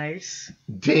appearance. Mm-hmm. Nice.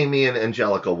 Damian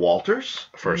Angelica Walters.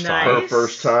 First Nice. time. Her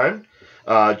first time.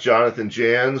 Jonathan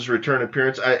Jan's return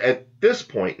appearance. At this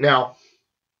point, now,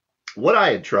 what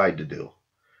I had tried to do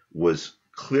was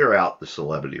clear out the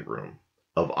celebrity room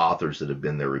of authors that have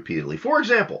been there repeatedly. For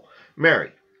example,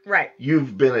 Mary. Right.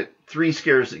 You've been at 3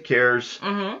 Scares That Cares.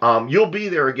 Mm-hmm. You'll be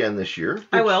there again this year.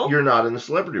 I will. You're not in the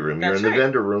celebrity room. You're That's in the right.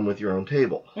 vendor room with your own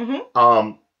table.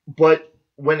 Mm-hmm. But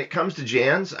when it comes to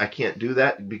Jan's, I can't do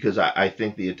that because I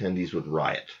think the attendees would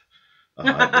riot.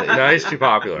 No, he's too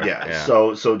popular. Yeah.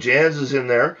 So Jan's is in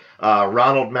there.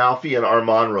 Ronald Malfi and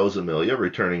Armand Rosamilia,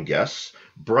 returning guests.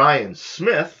 Brian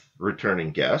Smith,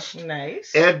 returning guest.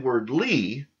 Nice. Edward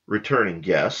Lee, returning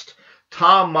guest.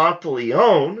 Tom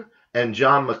Monteleone and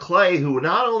John McClay, who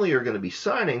not only are going to be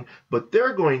signing, but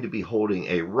they're going to be holding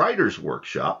a writer's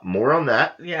workshop. More on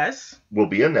that Yes. will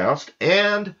be announced.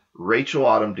 And Rachel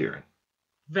Autumn Deering.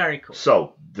 Very cool.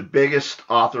 So the biggest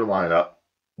author lineup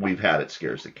we've had at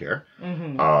Scares That Care.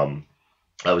 Mm-hmm.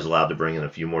 I was allowed to bring in a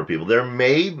few more people. There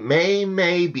may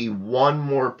be one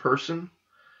more person.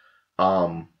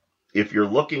 If you're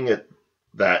looking at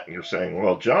that and you're saying,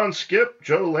 well, John Skipp,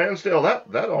 Joe Lansdale,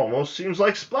 that almost seems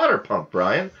like splatterpunk,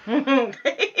 Brian.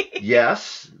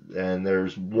 Yes, and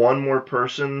there's one more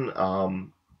person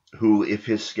who, if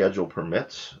his schedule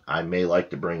permits, I may like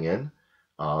to bring in.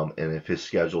 And if his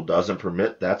schedule doesn't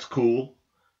permit, that's cool,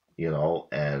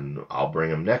 and I'll bring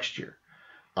him next year.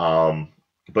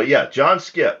 But yeah, John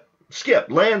Skipp,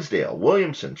 Skip, Lansdale,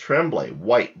 Williamson, Tremblay,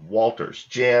 White, Walters,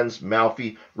 Jans,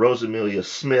 Malfi, Rosamilia,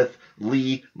 Smith,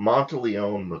 Lee,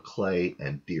 Monteleone, McClay,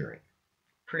 and Deering.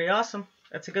 Pretty awesome.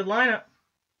 That's a good lineup.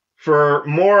 For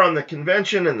more on the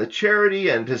convention and the charity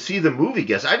and to see the movie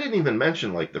guests, I didn't even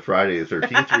mention like the Friday the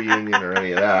 13th reunion or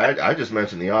any of that. I just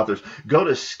mentioned the authors. Go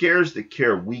to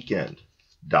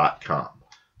scaresthecareweekend.com.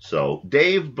 So,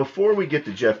 Dave, before we get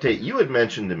to Geoff Tate, you had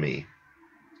mentioned to me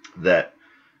that,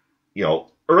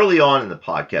 early on in the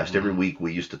podcast, every week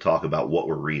we used to talk about what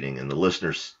we're reading, and the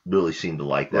listeners really seemed to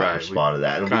like that and respond to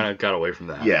that. And kind of got away from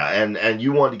that. Yeah, and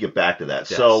you wanted to get back to that.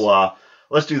 Yes. So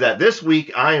let's do that. This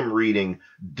week I am reading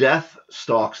Death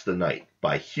Stalks the Night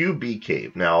by Hugh B.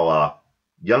 Cave. Now,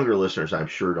 younger listeners, I'm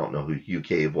sure, don't know who Hugh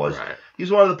Cave was. Right.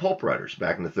 He's one of the pulp writers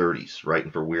back in the 30s,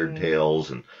 writing for Weird Tales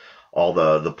and all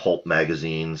the pulp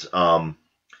magazines.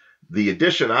 The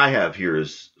edition I have here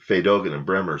is Faye Dogan and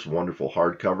Bremer's wonderful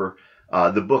hardcover.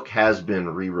 The book has been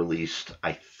re-released,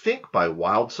 I think, by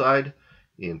Wildside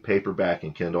in paperback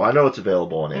and Kindle. I know it's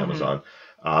available on Amazon.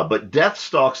 But Death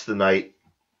Stalks the Night,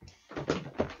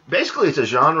 basically it's a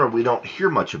genre we don't hear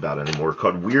much about anymore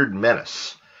called Weird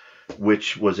Menace,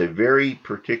 which was a very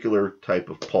particular type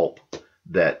of pulp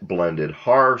that blended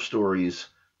horror stories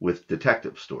with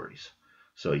detective stories.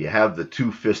 So you have the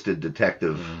two-fisted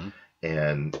detective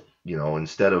and,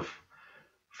 instead of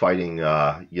fighting,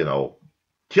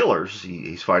 killers,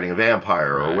 he's fighting a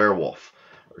vampire or a werewolf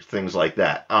or things like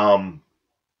that. I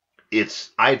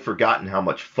had forgotten how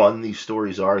much fun these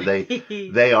stories are.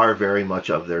 They are very much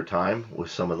of their time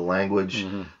with some of the language.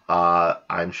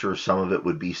 I'm sure some of it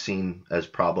would be seen as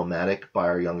problematic by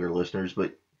our younger listeners,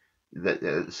 but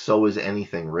so is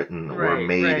anything written or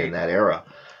made in that era.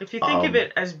 If you think of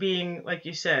it as being, like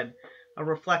you said, a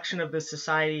reflection of the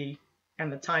society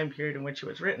and the time period in which it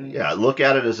was written. Yeah, look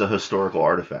at it as a historical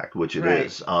artifact, which it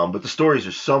is. But the stories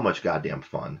are so much goddamn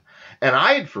fun. And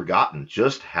I had forgotten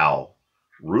just how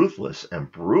ruthless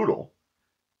and brutal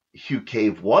Hugh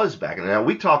Cave was back then. Now,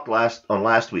 we talked on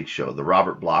last week's show, the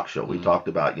Robert Bloch show. We talked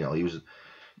about, he was...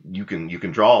 You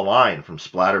can draw a line from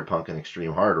splatterpunk and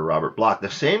extreme horror to Robert Bloch. The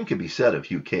same can be said of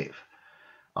Hugh Cave.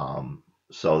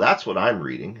 So that's what I'm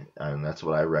reading, and that's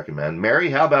what I recommend. Mary,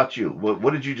 how about you?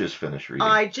 What did you just finish reading?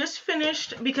 I just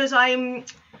finished, because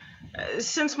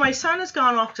since my son has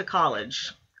gone off to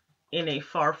college in a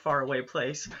far, far away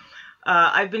place,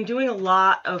 I've been doing a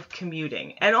lot of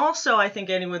commuting. And also, I think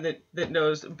anyone that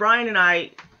knows, Brian and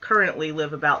I currently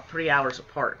live about 3 hours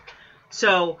apart.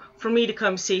 So for me to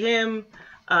come see him,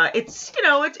 it's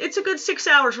a good 6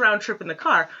 hours round trip in the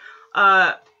car.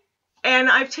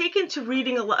 And I've taken to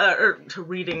reading a lot,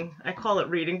 I call it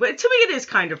reading, but to me it is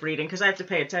kind of reading because I have to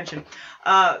pay attention.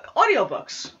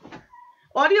 Audiobooks.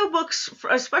 Audiobooks,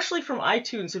 especially from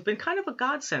iTunes, have been kind of a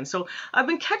godsend. So I've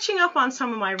been catching up on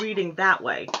some of my reading that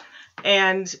way.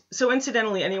 And so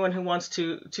incidentally, anyone who wants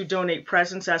to donate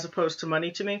presents as opposed to money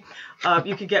to me,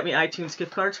 you can get me iTunes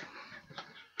gift cards.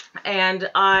 And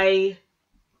I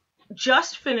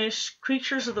just finished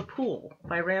Creatures of the Pool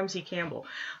by Ramsey Campbell.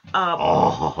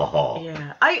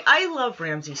 Yeah, I love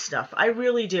Ramsey stuff. I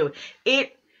really do.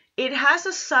 It has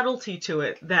a subtlety to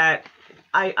it that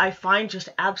I find just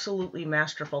absolutely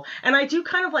masterful. And I do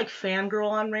kind of like fangirl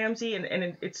on Ramsey,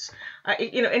 and it's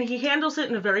and he handles it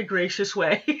in a very gracious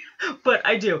way. But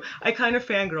I do. I kind of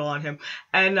fangirl on him.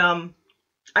 And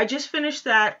I just finished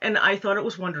that, and I thought it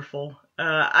was wonderful.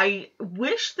 I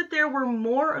wish that there were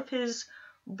more of his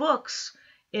books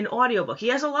in audiobook. He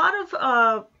has a lot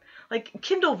of like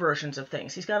Kindle versions of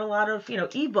things. He's got a lot of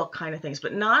ebook kind of things,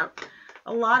 but not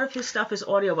a lot of his stuff is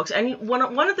audiobooks. And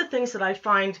one of the things that I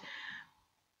find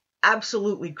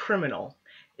absolutely criminal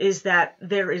is that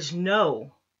there is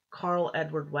no Carl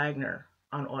Edward Wagner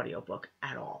on audiobook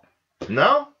at all.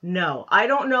 No, I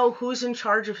don't know who's in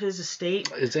charge of his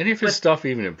estate. Is any of his stuff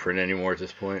even in print anymore at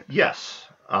this point? Yes.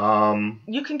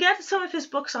 You can get some of his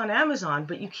books on Amazon,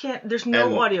 but you can't. There's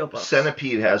no audiobooks.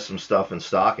 Centipede has some stuff in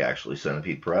stock, actually.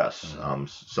 Centipede Press.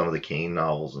 Some of the Keene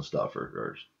novels and stuff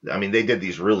are. I mean, they did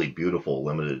these really beautiful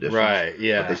limited editions, right?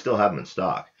 Yeah, but they still have them in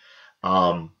stock.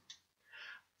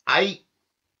 I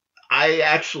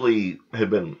actually have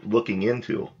been looking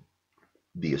into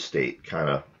the estate kind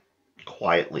of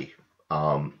quietly,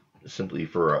 simply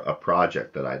for a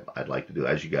project that I'd like to do.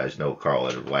 As you guys know, Carl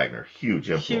Edward Wagner, huge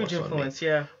influence on me.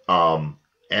 Yeah.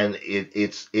 And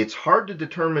it's hard to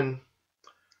determine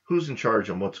who's in charge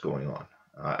and what's going on.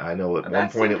 I know at one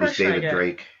point it was David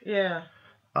Drake. Yeah.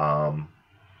 And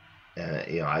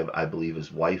I believe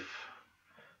his wife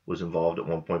was involved at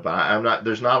one point, but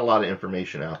there's not a lot of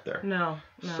information out there. No.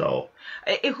 So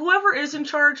whoever is in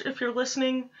charge, if you're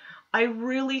listening, I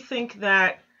really think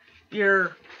that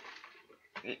you're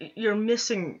you're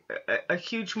missing a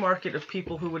huge market of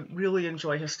people who would really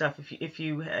enjoy his stuff if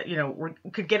you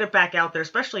could get it back out there,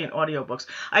 especially in audiobooks.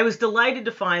 I was delighted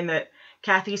to find that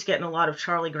Kathy's getting a lot of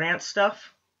Charlie Grant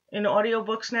stuff in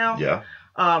audiobooks now. Yeah.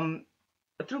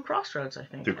 Through Crossroads, I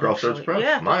think. Through Crossroads actually. Press?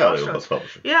 Yeah, My audiobook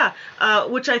publisher. Yeah,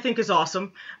 which I think is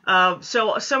awesome.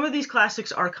 So some of these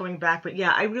classics are coming back, but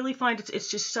yeah, I really find it's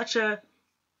just such a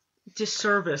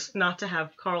disservice not to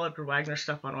have Karl Edward Wagner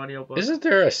stuff on audiobook. Isn't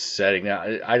there a setting now?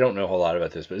 I don't know a whole lot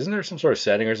about this, but isn't there some sort of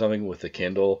setting or something with the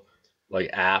Kindle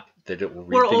app that it will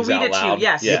read things out loud?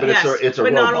 Yes, yeah, but it's a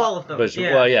but robot. Not all of them. But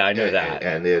well, yeah, I know that.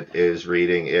 And it is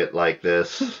reading it like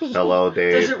this. Hello,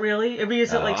 Dave. Does it really? I mean,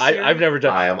 is it like I've never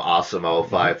done. I am Osimo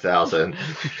 5000. Wow,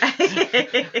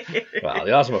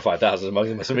 the Osmo 5000 is among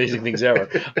the most amazing things ever.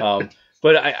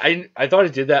 But I thought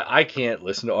it did that. I can't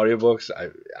listen to audiobooks.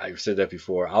 I've said that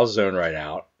before. I'll zone right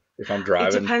out if I'm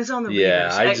driving. It depends on the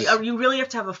readers. You really have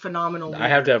to have a phenomenal reader. I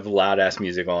have to have loud ass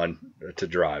music on to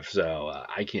drive, so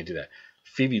I can't do that.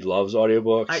 Phoebe loves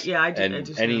audiobooks. I do.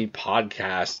 And any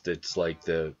podcast that's like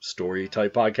the story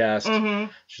type podcast.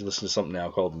 Mm-hmm. She listens to something now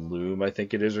called Loom, I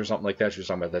think it is, or something like that. She was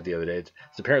talking about that the other day.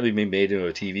 It's apparently being made into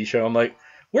a TV show. I'm like,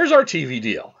 where's our TV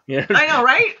deal? You know? I know,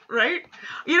 right?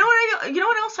 You know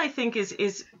what else I think is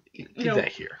that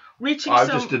here. Reaching I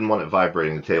just didn't want it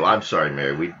vibrating the table. I'm sorry,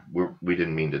 Mary. We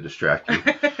didn't mean to distract you.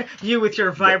 You with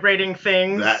your vibrating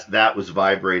things. That was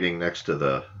vibrating next to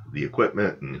the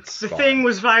equipment, and the thing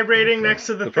was vibrating next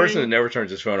to the thing. The person that never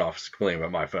turns his phone off is complaining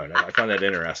about my phone. I find that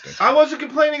interesting. I wasn't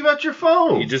complaining about your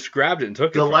phone. You just grabbed it and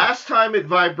took it. The last time it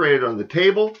vibrated on the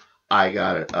table, I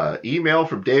got an email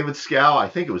from David Scow. I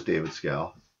think it was David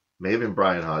Scow. May have been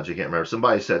Brian Hodge. I can't remember.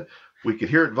 Somebody said we could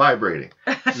hear it vibrating.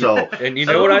 So, and you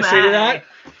know what I say to that?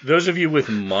 Those of you with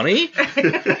money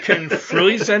can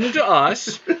freely send it to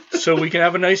us so we can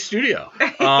have a nice studio.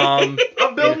 I'm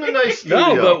building a nice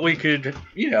studio. No, but we could,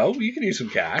 you could use some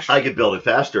cash. I could build it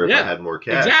faster if I had more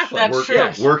cash. Exactly.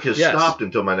 That's true. Work has stopped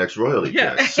until my next royalty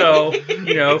check. So,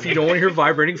 if you don't want to hear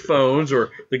vibrating phones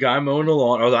or the guy mowing the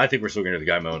lawn, although I think we're still going to hear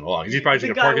the guy mowing the lawn. He's probably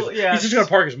just going to park he's just going to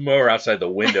park his mower outside the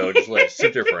window and just let it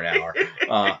sit there for an hour.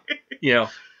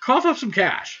 Cough up some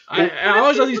cash. I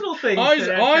always love these.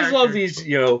 Always love these.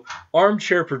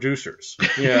 Armchair producers.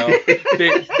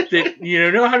 That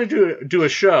know how to do a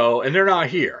show, and they're not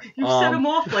here. You set them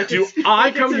off like. Do I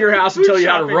come to your house and tell you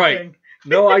how to write? Thing.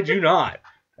 No, I do not.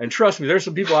 And trust me, there's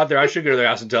some people out there I should go to their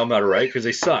house and tell them how to write because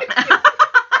they suck.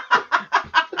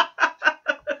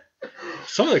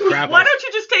 Some of the crap. Why don't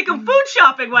you just take them food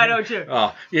shopping? Why don't you?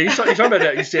 Oh, yeah. You talking about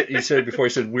that? You said before.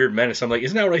 You said weird menace. I'm like,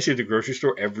 isn't that what I say at the grocery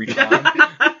store every time?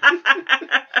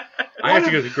 I have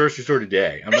to go to the grocery store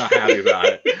today. I'm not happy about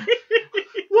it.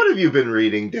 What have you been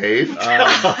reading, Dave?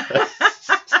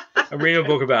 I'm reading a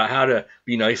book about how to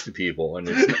be nice to people, and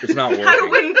it's not working. How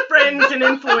to win friends and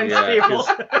influence people.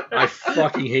 I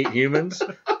fucking hate humans,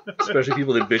 especially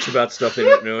people that bitch about stuff they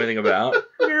don't know anything about.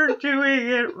 You're doing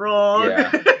it wrong.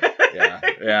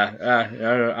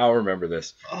 Yeah. I'll remember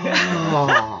this.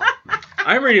 Oh.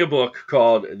 I'm reading a book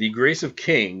called The Grace of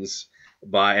Kings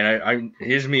by, and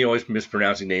here's me always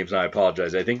mispronouncing names, and I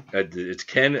apologize. I think it's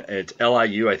Ken, and it's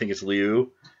Liu. I think it's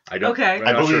Liu. I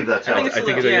believe that's how I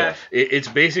think it's it's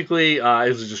basically it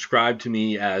was described to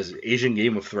me as Asian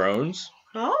Game of Thrones.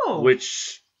 Oh.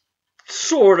 Which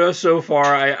sorta so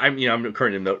far I'm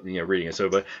currently reading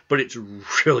it, but it's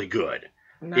really good.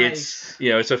 Nice.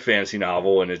 It's a fantasy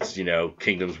novel, and it's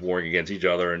kingdoms warring against each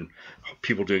other and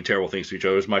people doing terrible things to each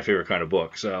other. It's my favorite kind of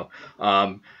book. So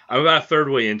I'm about a third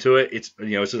way into it. It's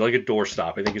it's like a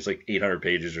doorstop. I think it's like 800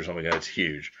 pages or something like that. It's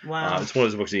huge. Wow. It's one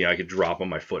of those books that I could drop on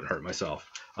my foot and hurt myself.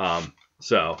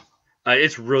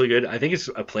 It's really good. I think it's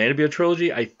a plan to be a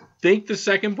trilogy. I think the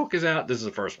second book is out. This is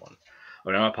the first one.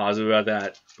 I'm not positive about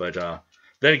that, but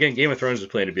then again, Game of Thrones is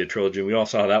planned to be a trilogy, and we all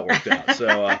saw how that worked out.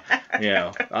 So,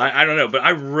 I don't know, but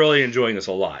I'm really enjoying this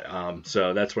a lot.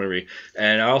 So that's what I read.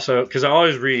 And I also, because I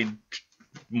always read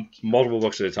multiple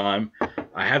books at a time,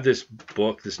 I have this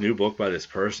new book by this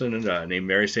person named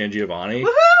Mary SanGiovanni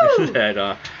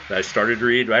that I started to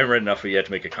read. I haven't read enough of it yet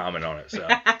to make a comment on it. So,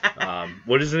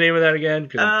 what is the name of that again?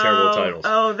 Because I'm terrible with titles.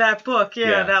 Oh, that book.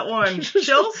 Yeah, that one.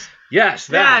 Chills? Yes,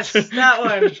 that. Yes, that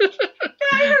one. Yeah,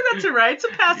 I heard that's all right. It's a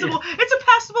passable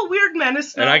weird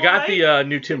menace novel, and I got the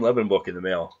new Tim Lebbon book in the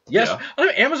mail. Yes,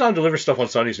 Amazon delivers stuff on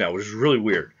Sundays now, which is really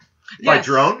weird. By Yes.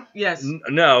 drone? Yes.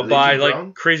 No, Are they by using like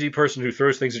drone? crazy person who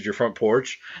throws things at your front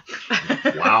porch.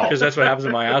 Wow. Because that's what happens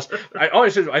in my house.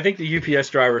 I think the UPS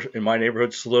driver in my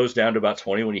neighborhood slows down to about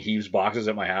 20 when he heaves boxes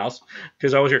at my house.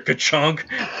 Because I always hear ka-chunk.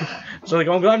 So like,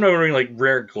 I'm glad I'm not wearing like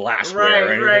rare glassware or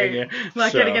anything. Right. Yeah.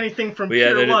 Not getting anything from But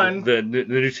yeah, Pier 1. the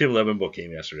new Tim Levin book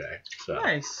came yesterday. So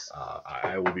Nice.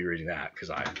 I will be reading that because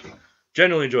I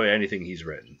generally enjoy anything he's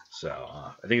written. So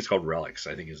I think it's called Relics,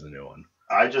 I think is the new one.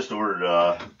 I just ordered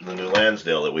the new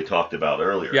Lansdale that we talked about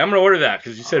earlier. Yeah, I'm going to order that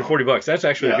because you said $40. That's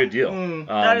actually a good deal.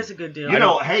 That is a good deal. You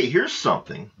know, hey, here's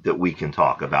something that we can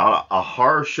talk about, a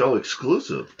horror show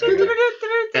exclusive.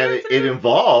 And it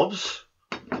involves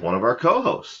one of our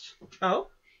co-hosts. Oh?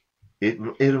 It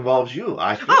involves you.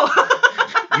 I think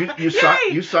Oh!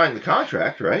 you signed the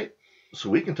contract, right? So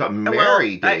we can talk.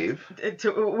 Mary, Dave.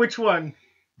 Which one?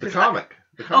 The comic.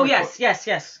 Oh, yes,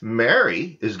 yes.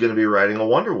 Mary is going to be writing a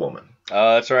Wonder Woman.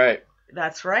 Oh, that's right.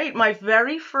 That's right. My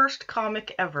very first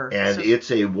comic ever. And it's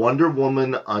a Wonder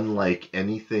Woman unlike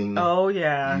anything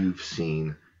you've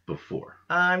seen before.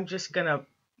 I'm just going to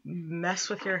mess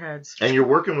with your heads. And you're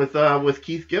working with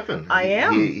Keith Giffen. I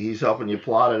am. He's helping you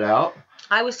plot it out.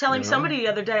 I was telling somebody the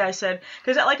other day, I said,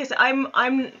 because like I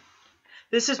said,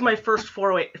 this is my first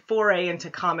foray into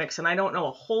comics, and I don't know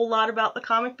a whole lot about the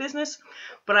comic business,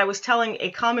 but I was telling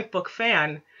a comic book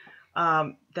fan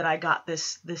that I got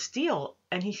this deal,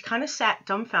 and he kind of sat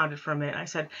dumbfounded for a minute. I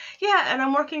said, yeah, and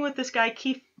I'm working with this guy,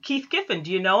 Keith Giffen.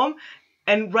 Do you know him?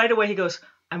 And right away he goes,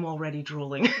 I'm already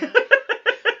drooling.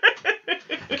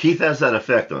 Keith has that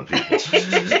effect on people.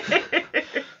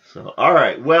 So, all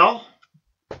right, well,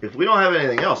 if we don't have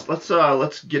anything else,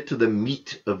 let's get to the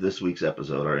meat of this week's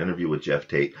episode, our interview with Geoff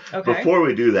Tate. Okay. Before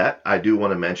we do that, I do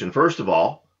want to mention, first of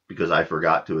all, because I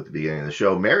forgot to at the beginning of the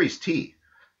show, Mary's tea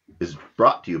is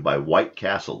brought to you by White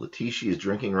Castle. The tea she is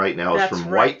drinking right now is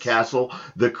from White Castle.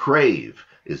 The Crave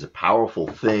is a powerful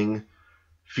thing.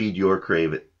 Feed your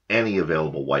crave at any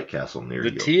available White Castle near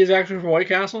you. The tea is actually from White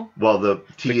Castle? Well, the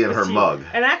tea in her mug.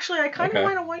 And actually, I kind of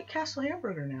want a White Castle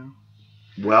hamburger now.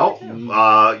 Well, good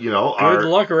our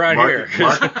luck around here.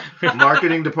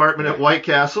 Marketing department at White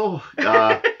Castle,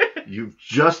 you've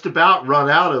just about run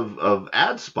out of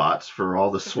ad spots for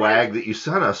all the swag that you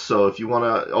sent us. So if you want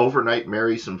to overnight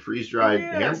Mary some freeze-dried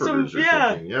hamburgers or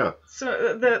something,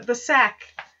 So the sack.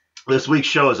 This week's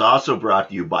show is also brought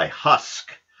to you by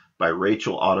Husk by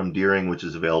Rachel Autumn Deering, which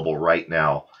is available right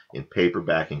now in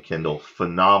paperback and Kindle.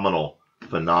 Phenomenal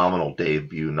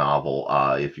debut novel.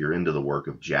 If you're into the work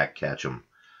of Jack Ketchum.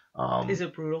 Is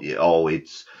it brutal?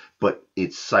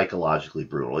 It's psychologically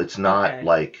brutal. It's not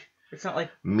like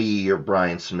me or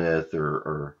Brian Smith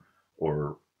or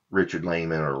Richard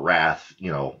Lehman or Rath.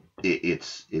 You know,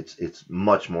 it's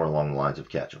much more along the lines of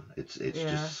Ketchum. It's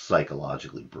just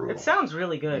psychologically brutal. It sounds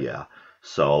really good. Yeah.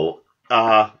 So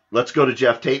let's go to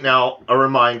Geoff Tate now. A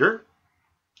reminder: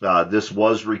 this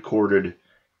was recorded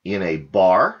in a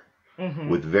bar.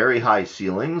 With very high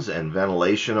ceilings and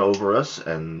ventilation over us,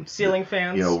 and ceiling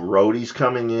fans. You know, roadies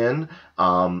coming in,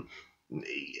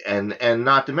 and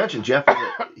not to mention Geoff.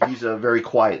 He's a very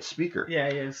quiet speaker.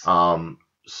 Yeah, he is. So,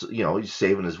 you know, he's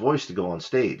saving his voice to go on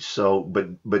stage. So,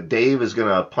 but Dave is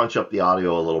gonna punch up the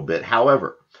audio a little bit.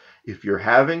 However, if you're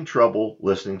having trouble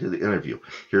listening to the interview,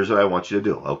 here's what I want you to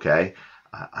do. Okay,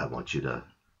 I want you to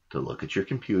look at your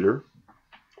computer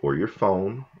or your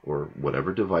phone or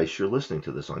whatever device you're listening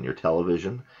to this on, your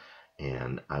television,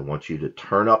 and I want you to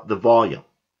turn up the volume.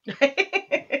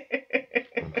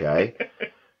 Okay?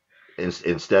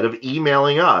 Instead of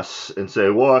emailing us and say,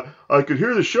 well, I could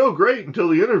hear the show great until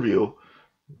the interview.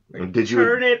 Did you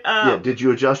turn it up? Yeah, did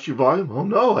you adjust your volume? Oh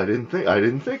no, I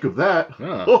didn't think of that.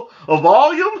 Huh. Oh, a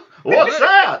volume? What's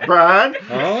that, Brian?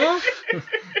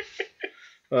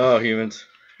 Oh, humans.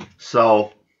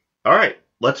 So, all right.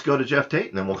 Let's go to Geoff Tate,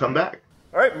 and then we'll come back.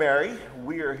 All right, Mary,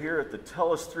 we are here at the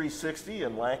TELUS 360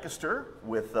 in Lancaster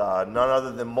with none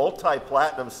other than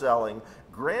multi-platinum selling,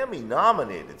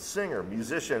 Grammy-nominated singer,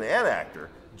 musician, and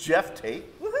actor, Geoff Tate,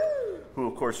 who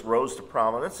of course rose to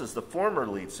prominence as the former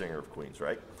lead singer of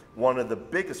Queensryche, one of the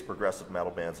biggest progressive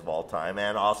metal bands of all time,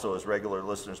 and also, as regular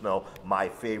listeners know, my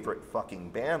favorite fucking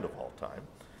band of all time.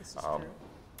 This is true.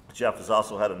 Geoff has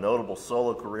also had a notable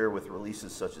solo career with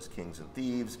releases such as Kings and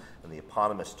Thieves and the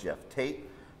eponymous Geoff Tate.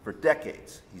 For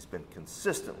decades, he's been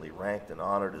consistently ranked and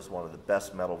honored as one of the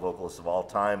best metal vocalists of all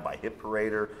time by Hit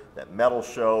Parader, That Metal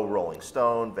Show, Rolling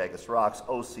Stone, Vegas Rocks,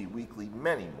 OC Weekly,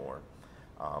 many more.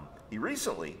 He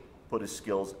recently put his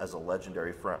skills as a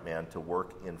legendary frontman to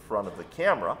work in front of the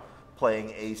camera,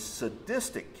 playing a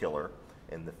sadistic killer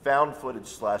in the found footage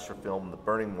slasher film The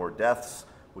Burningmore Deaths,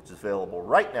 which is available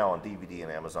right now on DVD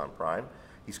and Amazon Prime.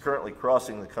 He's currently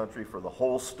crossing the country for the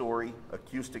Whole Story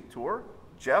acoustic tour.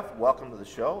 Geoff, welcome to the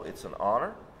show. It's an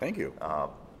honor. Thank you.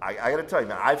 I got to tell you,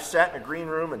 man, I've sat in a green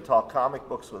room and talked comic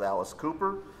books with Alice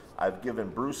Cooper. I've given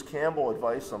Bruce Campbell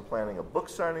advice on planning a book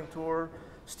signing tour.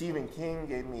 Stephen King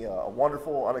gave me a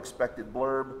wonderful, unexpected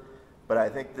blurb. But I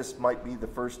think this might be the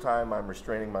first time I'm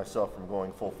restraining myself from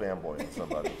going full fanboy on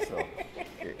somebody. So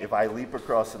if I leap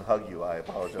across and hug you, I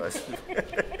apologize.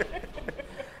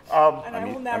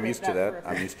 I'm used to that.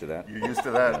 I'm used to that. You're used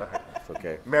to that? It's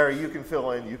okay. Mary, you can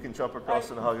fill in. You can jump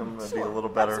across and hug him and be a little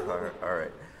better. Absolutely. All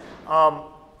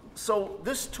right. So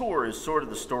this tour is sort of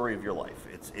the story of your life.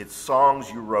 It's songs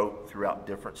you wrote throughout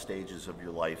different stages of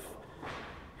your life.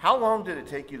 How long did it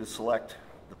take you to select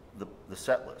the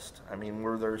set list? I mean,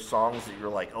 were there songs that you're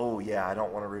like, oh yeah, I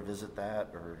don't want to revisit that,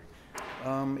 or?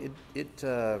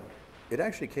 It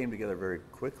actually came together very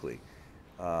quickly.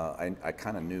 I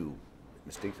kind of knew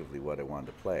instinctively what I wanted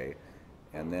to play,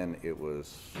 and then it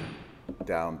was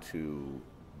down to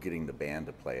getting the band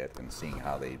to play it and seeing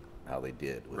how they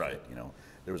did with Right. it. You know,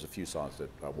 there was a few songs that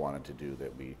I wanted to do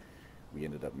that we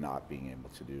ended up not being able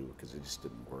to do because it just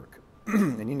didn't work.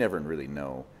 And you never really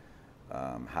know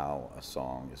how a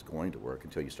song is going to work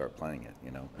until you start playing it,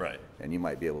 you know. Right. And you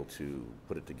might be able to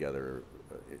put it together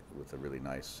with a really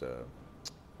nice,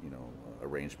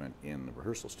 arrangement in the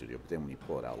rehearsal studio. But then when you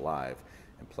pull it out live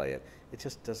and play it, it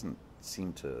just doesn't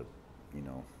seem to,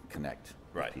 connect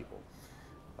Right. with people,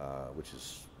 which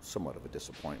is somewhat of a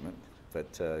disappointment.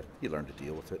 But you learn to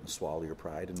deal with it and swallow your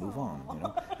pride and move on, you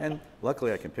know. And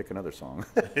luckily, I can pick another song.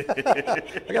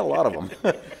 I got a lot of them.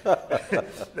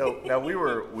 Now we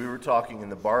were talking in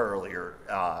the bar earlier.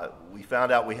 We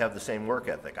found out we have the same work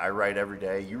ethic. I write every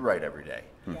day. You write every day.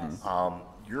 Yes.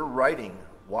 You're writing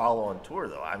while on tour,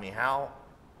 though. I mean, how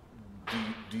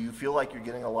do you feel like you're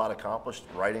getting a lot accomplished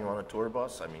writing on a tour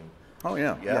bus? I mean, Oh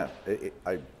yeah, Yeah. yeah.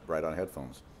 I write on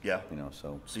headphones. yeah.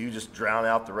 So So you just drown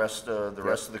out the rest of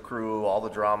the crew, all the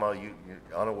drama.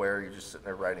 You're unaware. You're just sitting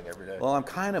there writing every day. well, I'm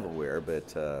kind of aware,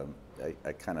 but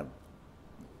I kind of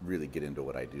really get into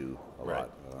what I do a Right.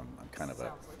 lot. I'm kind of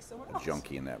Sounds like someone a else.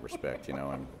 junkie in that respect.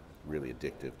 I'm really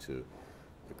addictive to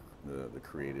the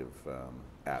creative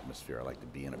atmosphere. I like to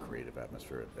be in a creative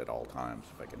atmosphere at all times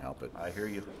if I can help it. I hear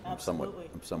you. I'm Absolutely.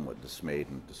 somewhat dismayed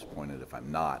and disappointed if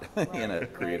I'm not in a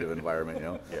creative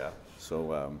environment. Yeah.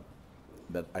 So,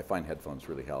 but I find headphones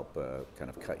really help kind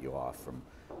of cut you off from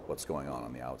what's going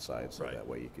on the outside, so Right. that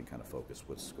way you can kind of focus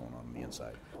what's going on the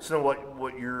inside. So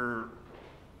what you're,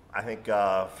 I think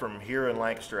from here in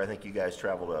Lancaster, I think you guys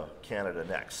travel to Canada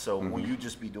next. So will you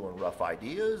just be doing rough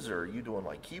ideas, or are you doing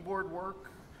like keyboard work?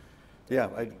 Yeah,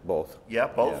 both. Yeah,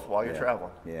 both Yeah, while you're yeah,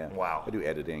 traveling. Yeah. Wow. I do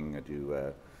editing. I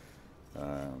do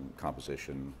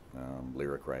composition,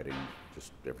 lyric writing,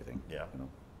 just everything. Yeah.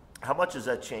 How much has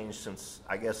that changed since,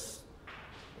 I guess,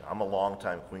 I'm a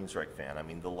longtime Queensryche fan. I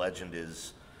mean, the legend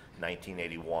is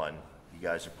 1981. You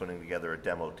guys are putting together a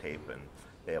demo tape, and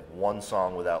they have one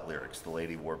song without lyrics, The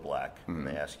Lady Wore Black, and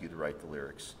they ask you to write the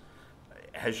lyrics.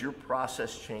 Has your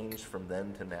process changed from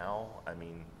then to now? I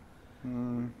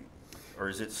mean, or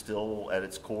is it still at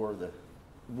its core the...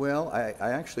 Well, I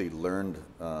actually learned,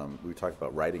 we talked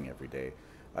about writing every day.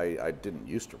 I didn't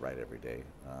used to write every day.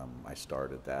 I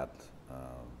started that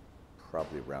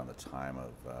probably around the time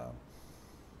of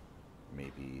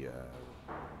maybe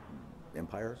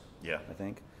Empire, Yeah. I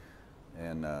think.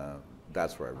 And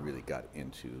that's where I really got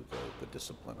into the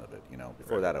discipline of it.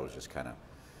 Before Right. that, I was just kind of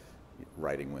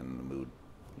writing when the mood,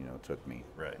 took me.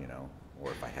 Right.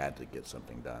 Or if I had to get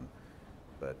something done.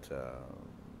 But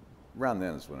around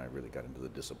then is when I really got into the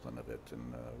discipline of it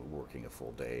and working a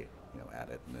full day, at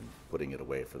it, and then putting it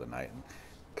away for the night and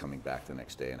coming back the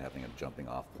next day and having a jumping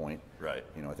off point. Right.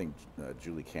 I think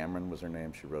Julie Cameron was her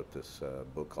name. She wrote this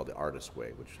book called The Artist's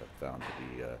Way, which I found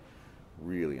to be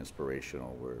really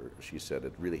inspirational, where she said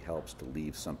it really helps to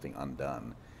leave something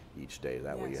undone each day.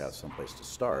 That way you have Yes. someplace to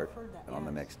start I've heard that, on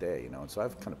the yes. next day, And so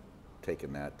I've kind of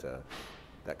taken that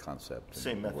concept.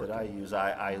 Same and method worked I it. use.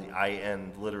 I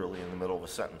end literally in the middle of a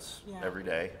sentence Yeah. every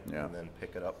day, Yeah. and then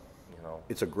pick it up,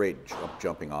 It's a great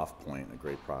jumping off point, a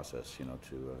great process,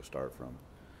 to start from.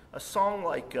 A song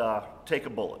like Take a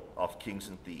Bullet off Kings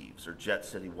and Thieves or Jet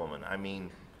City Woman, I mean,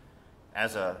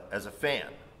 as a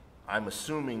fan, I'm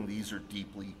assuming these are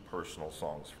deeply personal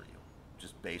songs for you,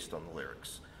 just based on the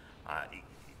lyrics.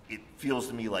 It feels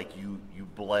to me like you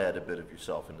bled a bit of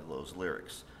yourself into those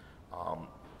lyrics.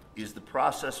 Is the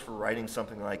process for writing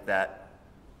something like that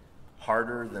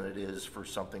harder than it is for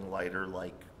something lighter,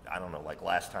 like, I don't know, like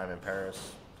Last Time in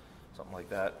Paris, something like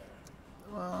that?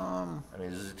 I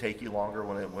mean, does it take you longer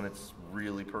when it's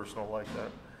really personal like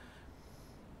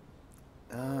that?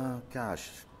 Gosh,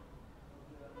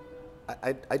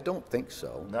 I don't think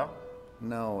so. No?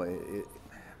 No, I'm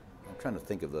trying to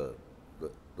think of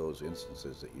those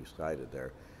instances that you cited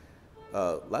there.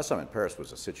 Last time in Paris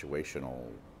was a situational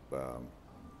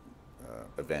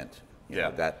event. You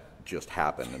know, that just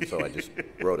happened, and so I just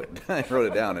wrote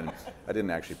it down, and I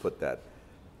didn't actually put that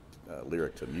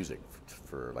lyric to music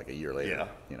for like a year later. Yeah.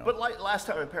 You know? But like Last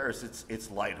Time in Paris,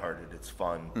 it's lighthearted, it's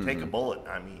fun. Take a Bullet.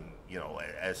 I mean, you know,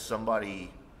 as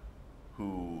somebody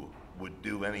who would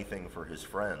do anything for his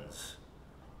friends,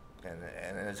 and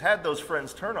has had those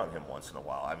friends turn on him once in a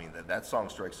while. I mean, that song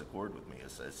strikes a chord with me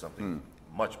as something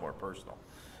much more personal.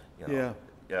 You know?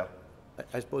 Yeah.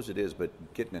 I suppose it is, but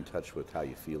getting in touch with how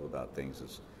you feel about things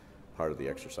is part of the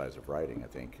exercise of writing, I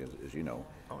think, as you know.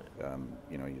 Oh, yeah.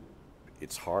 You know,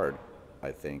 it's hard,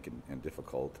 I think, and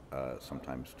difficult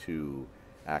sometimes to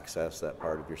access that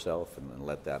part of yourself and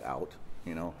let that out,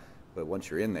 you know. But once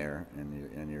you're in there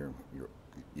and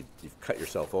you've cut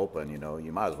yourself open, you know,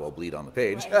 you might as well bleed on the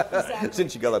page, right, exactly.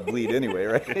 since you got to bleed anyway,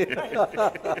 right?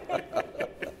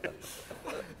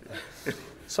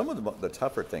 Some of the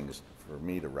tougher things for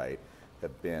me to write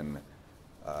have been,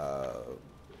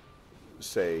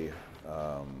 say,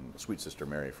 Sweet Sister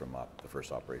Mary from the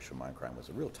first Operation Mindcrime was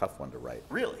a real tough one to write.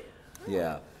 Really?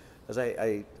 Yeah, because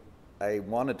I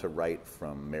wanted to write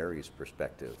from Mary's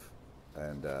perspective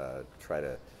and try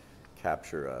to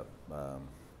capture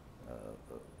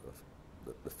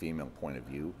the female point of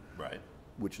view, Right.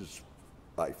 which is,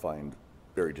 I find,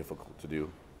 very difficult to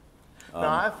do.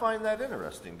 Now, I find that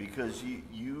interesting because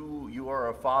you are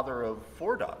a father of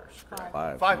 4 daughters, correct?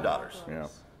 Five yeah. daughters. Yeah,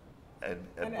 And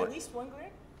what- at least one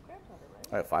granddaughter, right?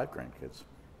 I have 5 grandkids.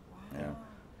 Yeah,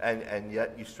 and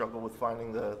yet you struggle with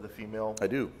finding the female I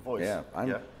do. voice. Yeah, I'm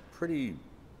Yeah. pretty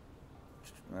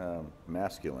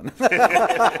masculine.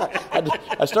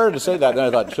 I started to say that, and I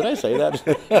thought, should I say that?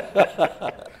 You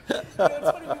know,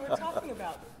 it's funny, we were talking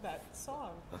about that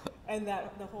song and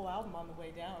the whole album on the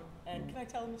way down. And can I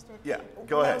tell them a story? Yeah,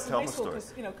 go When I ahead, was in tell high them a school, story.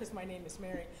 'cause, you know, because my name is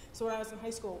Mary. So when I was in high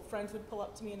school, friends would pull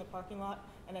up to me in the parking lot,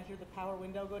 and I'd hear the power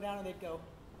window go down, and they'd go,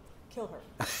 "Kill her.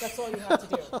 That's all you have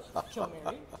to do. Kill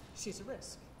Mary. She's a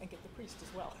risk, and get the priest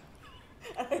as well."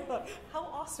 And I thought, how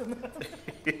awesome!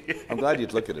 I'm glad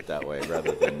you'd look at it that way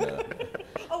rather than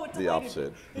Oh, it the delighted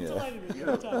opposite. me. It Yeah. delighted me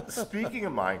every time. Speaking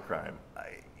of Mindcrime,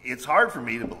 it's hard for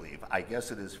me to believe. I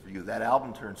guess it is for you. That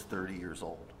album turns 30 years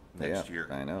old next Yeah, year.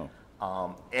 I know.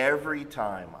 Every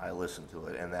time I listen to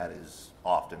it, and that is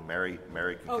often, Mary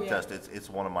can Oh, yeah. contest, it's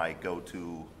one of my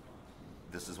go-to,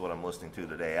 this is what I'm listening to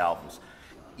today albums.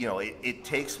 You know, it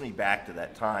takes me back to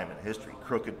that time in history.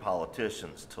 Crooked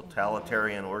politicians,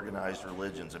 totalitarian organized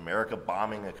religions, America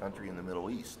bombing a country in the Middle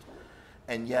East.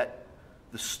 And yet,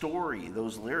 the story,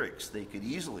 those lyrics, they could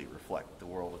easily reflect the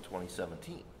world of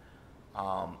 2017.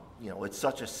 You know, it's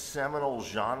such a seminal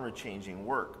genre-changing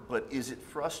work, but is it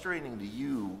frustrating to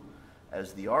you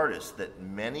as the artist that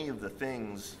many of the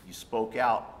things you spoke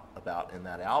out about in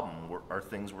that album are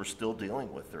things we're still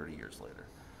dealing with 30 years later?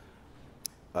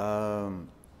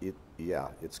 Yeah,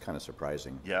 it's kind of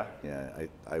surprising. Yeah? Yeah,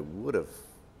 I would have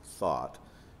thought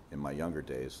in my younger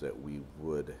days that we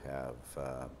would have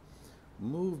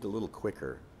moved a little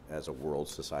quicker as a world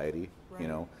society, Right. you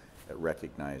know, at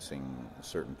recognizing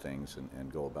certain things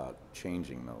and go about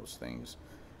changing those things.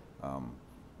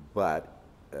 But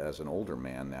as an older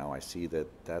man now, I see that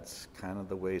that's kind of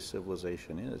the way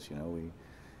civilization is. You know,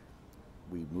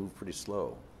 we move pretty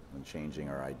slow in changing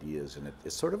our ideas, and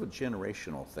it's sort of a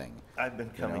generational thing. I've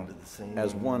been you coming know? to the same...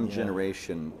 As one yeah.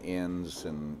 generation ends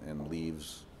and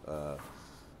leaves,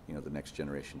 you know, the next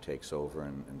generation takes over,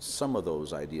 and some of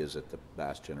those ideas that the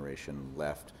last generation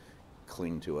left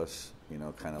cling to us, you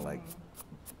know, kind of like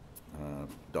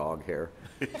dog hair,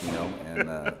 you know,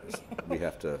 and we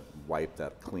have to wipe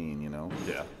that clean, you know.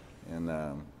 Yeah.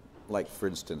 And like, for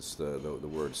instance, the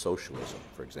word socialism,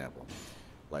 for example,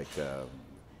 like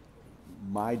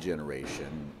my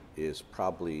generation is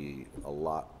probably a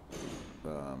lot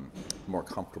more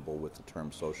comfortable with the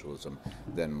term socialism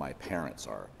than my parents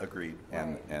are. Agreed.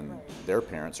 And their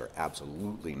parents are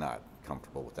absolutely not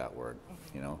comfortable with that word,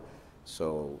 you know.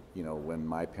 So, you know, when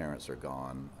my parents are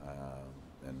gone,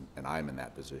 and I'm in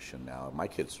that position now, my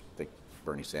kids think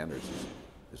Bernie Sanders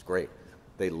is great.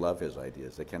 They love his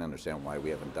ideas. They can't understand why we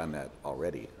haven't done that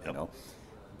already, you know.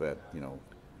 But, you know,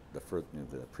 the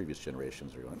previous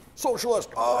generations are going,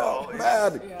 socialist,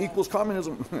 bad, equals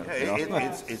communism. Yeah, you know?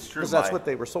 it's true. Because that's what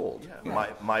they were sold. Yeah,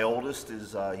 my oldest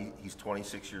is he's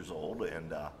 26 years old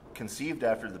and conceived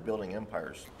after the Building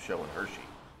Empires show in Hershey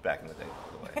back in the day,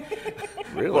 by the way.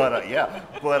 Really?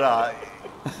 But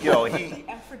you know, The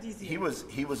aphrodisiac.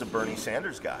 he was a Bernie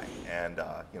Sanders guy, and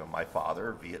you know, my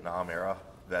father, Vietnam era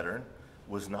veteran,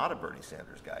 was not a Bernie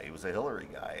Sanders guy. He was a Hillary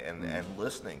guy, and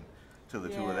listening to the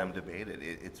two of them debate it,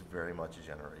 it's very much a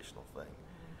generational thing.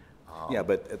 Yeah,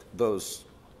 but those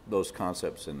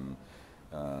concepts and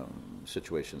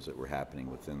situations that were happening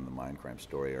within the Mindcrime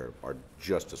story are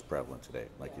just as prevalent today,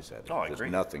 like you said. Oh, I Just agree.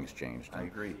 Nothing's changed. I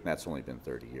agree. And that's only been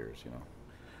 30 years, you know.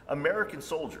 American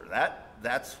Soldier,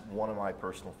 that's one of my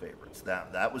personal favorites.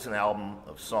 That was an album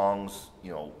of songs,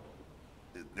 you know,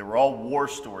 they were all war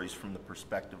stories from the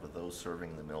perspective of those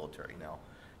serving in the military. Now,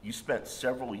 you spent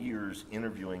several years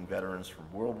interviewing veterans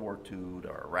from World War II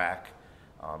to Iraq,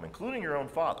 including your own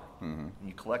father. And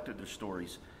you collected their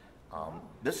stories.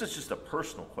 This is just a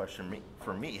personal question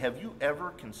for me. Have you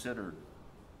ever considered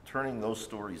turning those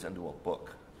stories into a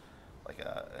book? Like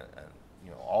you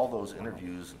know, all those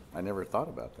interviews. I never thought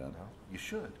about that. You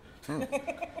should.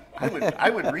 I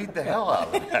would read the hell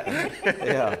out of that.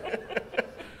 Yeah.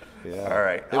 Yeah. All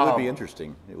right. It would be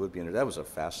interesting. It would be that was a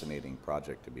fascinating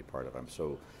project to be part of. I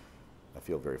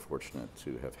feel very fortunate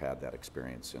to have had that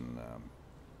experience and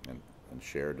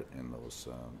shared in those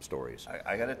stories.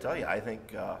 I got to tell you, I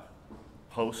think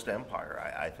post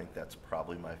Empire, I think that's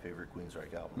probably my favorite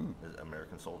Queensryche album, is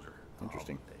American Soldier.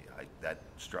 Interesting. That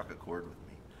struck a chord with me.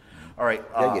 All right.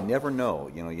 Yeah, you never know.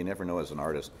 You know, you never know as an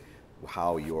artist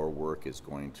how your work is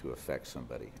going to affect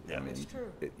somebody. Yeah. I mean, That's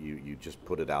true. You just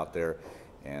put it out there,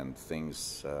 and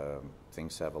things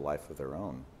have a life of their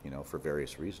own. You know, for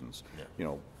various reasons. Yeah. You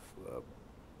know,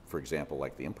 for example,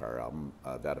 like the Empire album,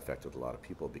 that affected a lot of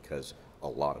people because a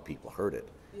lot of people heard it.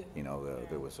 Yeah. You know,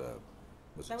 there was That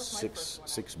was my first one.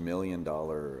 $6 million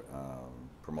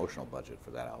promotional budget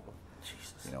for that album.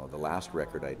 Jesus. You know, the last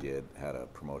record I did had a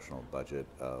promotional budget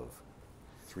of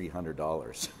 $300.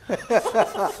 So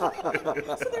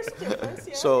there's a difference.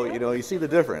 Yeah, So, yeah. you know, you see the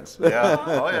difference. Yeah.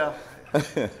 Oh yeah.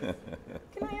 Can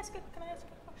I ask a question?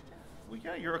 Well,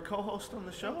 yeah. You're a co-host on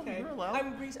the show. Okay. You're allowed.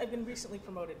 I've been recently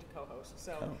promoted to co-host,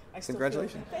 so I still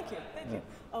congratulations. Thank you.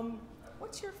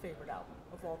 What's your favorite album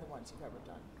of all the ones you've ever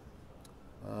done?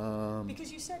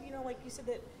 Because you said, you know, like you said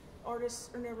that artists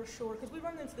are never sure, because we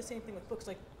run into the same thing with books.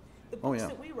 Like the books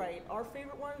that we write, our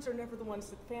favorite ones are never the ones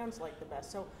that fans like the best.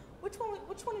 So which one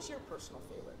is your personal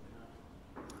favorite?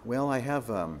 Well, I have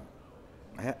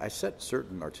I set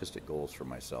certain artistic goals for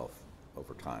myself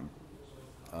over time,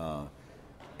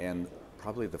 and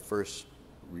probably the first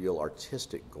real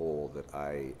artistic goal that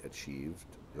I achieved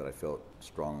that I felt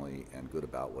strongly and good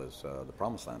about was the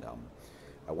Promised Land album.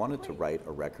 I wanted to write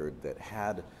a record that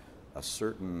had a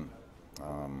certain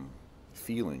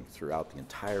feeling throughout the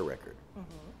entire record.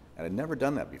 And I'd never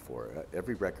done that before.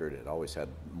 Every record had always had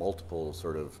multiple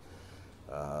sort of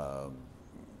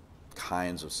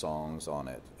kinds of songs on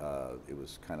it. It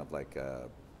was kind of like, I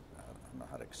don't know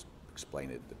how to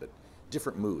explain it, but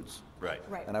different moods. Right.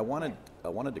 Right. And I wanted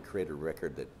to create a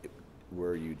record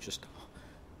where you just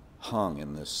hung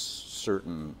in this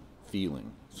certain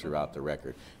feeling throughout the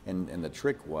record. And the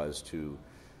trick was to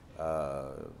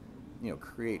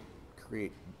create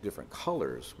different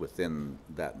colors within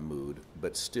that mood,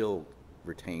 but still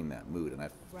retain that mood. And I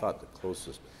thought the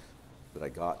closest that I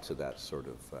got to that sort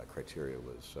of criteria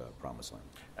was Promised Land.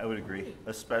 I would agree,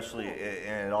 especially,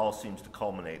 and it all seems to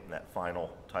culminate in that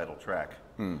final title track.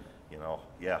 You know,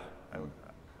 yeah.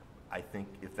 I think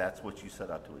if that's what you set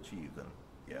out to achieve, then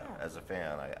as a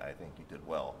fan, I think you did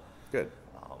well. Good.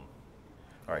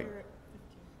 All right.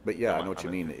 But yeah, I know what you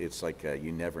mean. It's like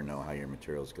you never know how your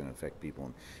material is going to affect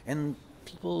people, and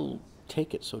people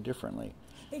take it so differently.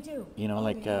 They do. You know,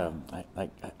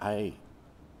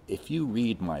 if you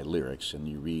read my lyrics and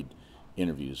you read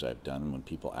interviews I've done when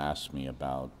people ask me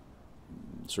about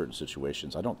certain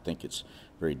situations, I don't think it's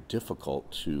very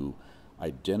difficult to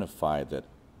identify that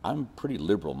I'm pretty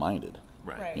liberal-minded.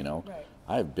 Right. You know, Right.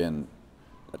 I've been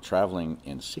traveling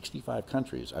in 65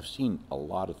 countries. I've seen a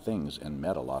lot of things and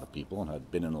met a lot of people and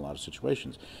have been in a lot of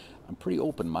situations. I'm pretty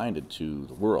open-minded to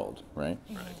the world, right?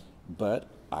 But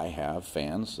I have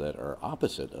fans that are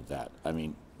opposite of that. I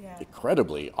mean,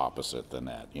 incredibly opposite than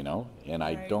that, you know? And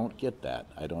I don't get that.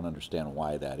 I don't understand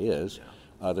why that is,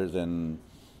 other than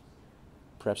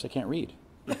perhaps I can't read.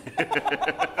 That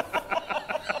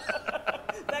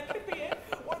could be it.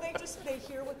 Or they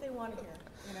hear what they want to hear.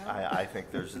 You know? I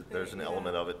think there's an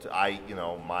element of it.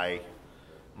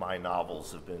 My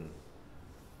novels have been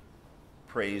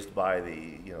praised by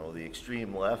the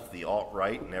extreme left, the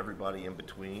alt-right, and everybody in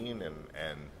between, and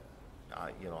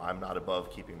I'm not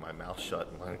above keeping my mouth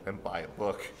shut and buy a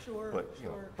book. Sure,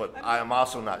 but I'm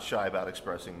also not shy about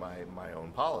expressing my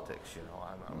own politics. You know,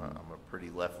 I'm a pretty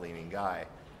left-leaning guy,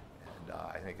 and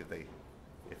I think that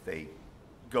if they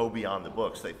go beyond the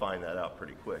books, they find that out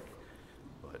pretty quick.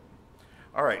 But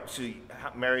all right, so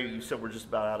Mary, you said we're just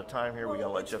about out of time here. Well, we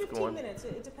gotta let it's Geoff 15 go on. minutes.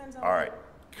 It depends on. All right.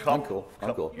 I'm cool.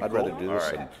 I'd rather do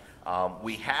this. All right.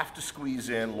 We have to squeeze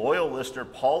in loyal listener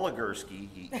Paul Legursky.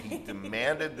 He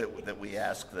demanded that we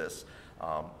ask this.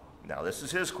 Now, this is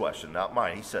his question, not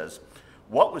mine. He says,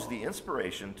 what was the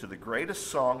inspiration to the greatest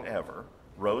song ever,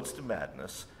 Roads to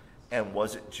Madness, and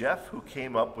was it Geoff who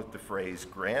came up with the phrase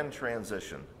grand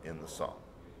transition in the song?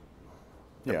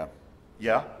 Yeah.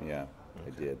 Yeah? Yeah, I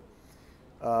did.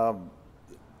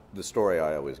 The story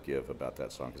I always give about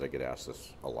that song, because I get asked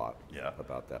this a lot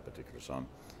about that particular song,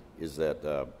 is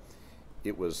that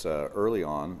it was early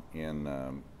on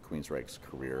in Queensryche's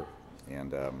career,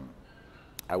 and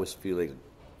I was feeling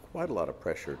quite a lot of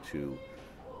pressure to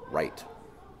write.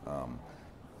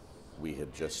 We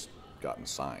had just gotten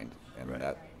signed,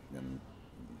 and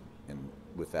and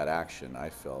with that action, I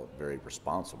felt very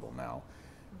responsible now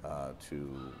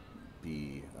to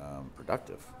be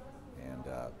productive, and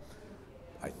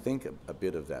I think a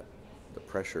bit of that, the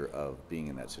pressure of being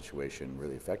in that situation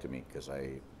really affected me, because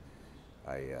I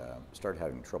started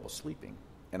having trouble sleeping.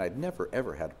 And I'd never,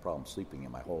 ever had a problem sleeping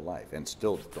in my whole life, and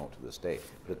still don't to this day.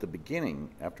 But at the beginning,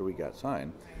 after we got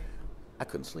signed, I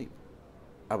couldn't sleep.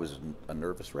 I was a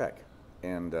nervous wreck.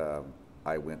 And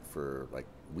I went for like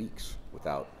weeks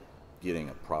without getting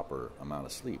a proper amount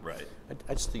of sleep. Right.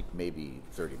 I'd sleep maybe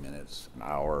 30 minutes, an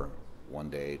hour one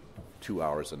day, 2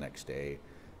 hours the next day,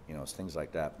 you know, things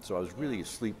like that. So I was really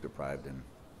sleep deprived, and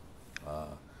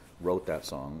wrote that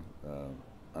song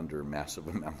under massive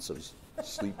amounts of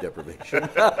sleep deprivation.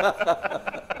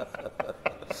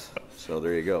 So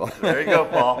there you go. There you go,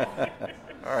 Paul.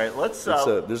 All right, let's.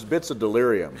 There's bits of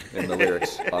delirium in the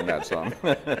lyrics on that song.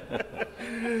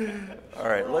 All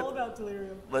right, We're all about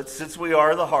delirium. since we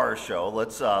are the horror show,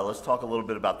 let's talk a little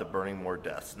bit about the Burningmore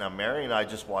deaths. Now, Mary and I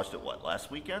just watched it. What, last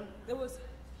weekend? It was.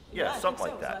 Yeah, I something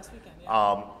think so. like It was that. last weekend.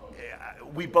 Yeah.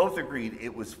 We both agreed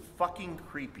it was fucking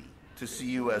creepy to see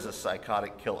you as a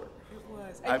psychotic killer. It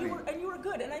was. I And mean- you were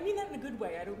good. And I mean that in a good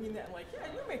way. I don't mean that in like, yeah,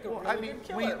 you make a Well, really I mean, good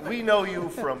killer. we know you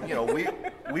from, you know,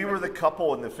 we were the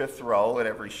couple in the fifth row at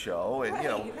every show, and, you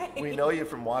know, Right. we know you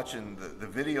from watching the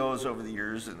videos over the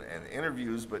years and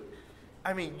interviews, but,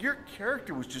 I mean, your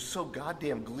character was just so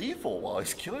goddamn gleeful while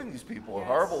he's killing these people in Yes.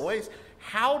 horrible ways.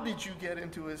 How did you get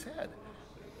into his head?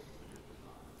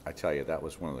 I tell you, that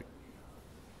was one of the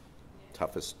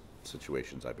toughest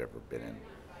situations I've ever been in.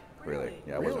 Really. Really?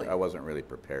 Yeah, Really? I wasn't really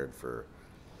prepared for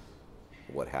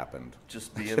what happened.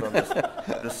 Just being on this,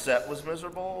 the set was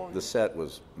miserable? The set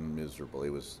was miserable. It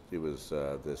was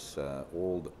this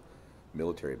old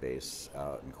military base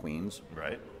out in Queens,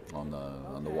 Right. on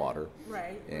the water.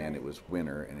 Right, And right. it was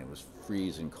winter, and it was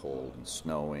freezing cold and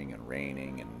snowing and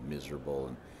raining and miserable,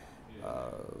 and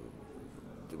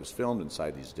it was filmed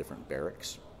inside these different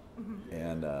barracks,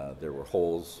 and there were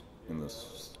holes in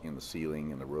the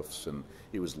ceiling and the roofs, and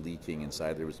it was leaking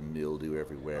inside. There was mildew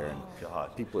everywhere, and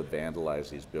God. people had vandalized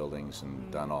these buildings and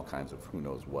done all kinds of who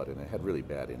knows what, and it had really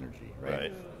bad energy,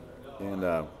 right?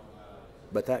 And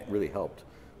but that really helped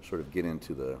sort of get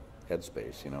into the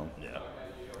headspace, you know. Yeah.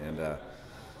 And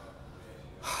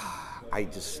I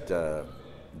just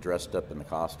dressed up in the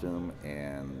costume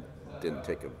and didn't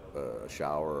take a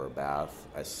shower or a bath.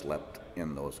 I slept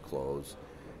in those clothes,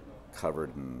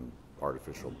 covered in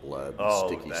artificial blood, Oh,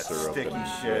 sticky that syrup, sticky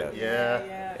and shit,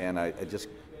 yeah. And I just,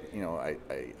 you know,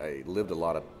 I lived a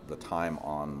lot of the time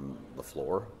on the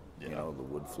floor, you know, the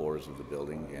wood floors of the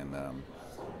building, and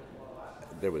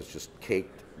there was just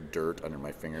caked dirt under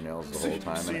my fingernails the whole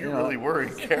time. So and, you know, really were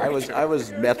in character. I was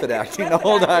method acting the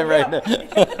whole time, right now.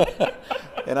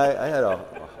 And I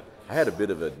had a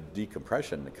bit of a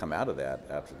decompression to come out of that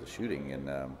after the shooting, and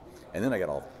then I got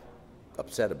all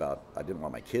upset about, I didn't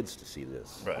want my kids to see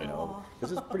this, Right. you know,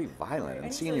 because it's pretty violent. And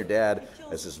And seeing so your dad he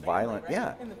kills as this his violent, family,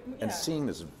 right? yeah, Yeah. and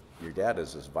seeing your dad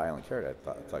as this violent character,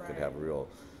 I thought could Right. have real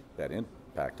that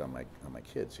impact on my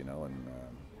kids, you know, and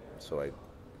so I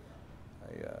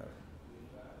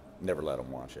never let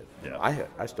them watch it. Yeah.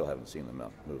 I still haven't seen the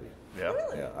movie. Yeah.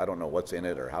 Really? Yeah, I don't know what's in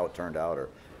it or how it turned out, or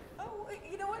Oh,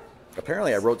 you know what?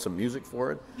 apparently I wrote some music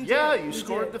for it. Yeah, did. you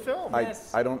scored the film.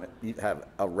 Yes. I don't have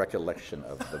a recollection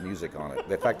of the music on it.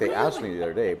 In fact, they asked me the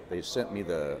other day. They sent me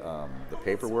the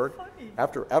paperwork. so funny.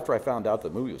 After I found out the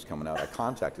movie was coming out, I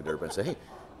contacted everybody and said, "Hey,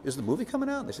 is the movie coming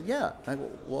out?" And they said, "Yeah." And I go,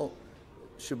 "Well,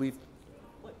 should we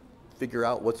figure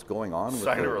out what's going on with,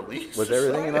 Sign a release with or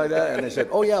everything something? like that?" And they said,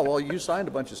 "Oh yeah, well you signed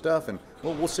a bunch of stuff, and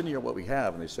we'll send you what we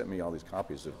have." And they sent me all these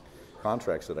copies of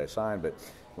contracts that I signed. But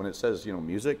when it says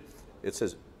music, it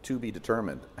says "to be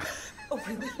determined." Oh,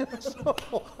 really?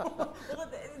 Well,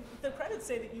 the credits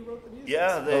say that you wrote the music.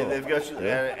 Yeah, they've got you,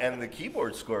 and the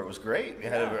keyboard score was great.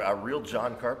 It had a real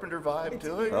John Carpenter vibe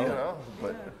to it, you know.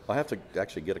 But I'll have to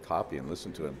actually get a copy and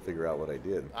listen to it and figure out what I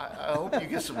did. I hope you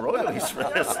get some royalties for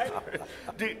this.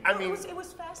 Dude, I mean, it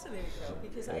was fascinating though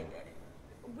because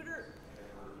we're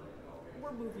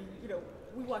movie, you know,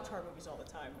 we watch horror movies all the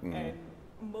time, and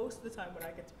most of the time when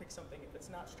I get to pick something, if it's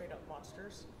not straight up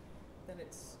monsters, then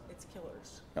it's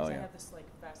killers. Oh, I yeah. have this like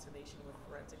fascination with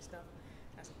forensic stuff.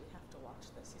 I was like, we have to watch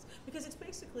this because it's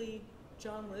basically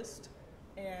John List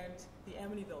and the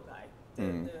Amityville guy, the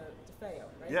DeFeo,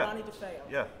 right? Yeah. Ronnie DeFeo.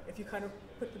 Yeah. If you kind of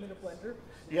put them in a blender.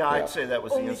 yeah, I'd say that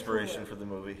was the Only inspiration cooler. for the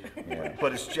movie.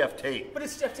 But it's Geoff Tate. But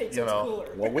it's Geoff Tate, You so it's know. cooler.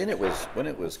 Well, when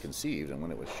it was conceived and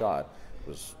when it was shot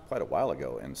was quite a while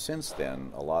ago, and since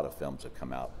then a lot of films have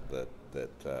come out that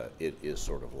it is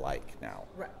sort of like now.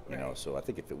 Right, You know, right. so I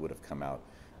think if it would have come out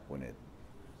when it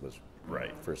was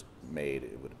first made,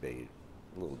 it would be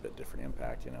a little bit different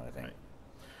impact. You know, I think. Right.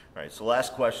 All right, so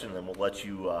last question, then we'll let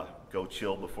you go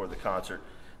chill before the concert.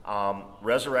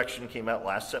 Resurrection came out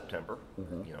last September.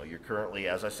 You know, you're currently,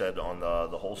 as I said, on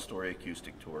the Whole Story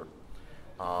acoustic tour.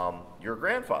 You're a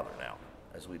grandfather now,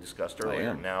 as we discussed earlier.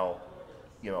 am. Now,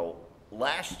 you know,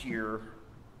 last year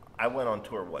I went on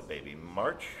tour. What, baby?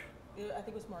 March, I think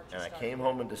it was March. and I came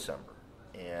home in December,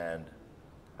 and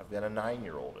I've got a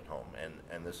 9-year-old at home,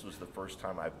 and this was the first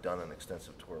time I've done an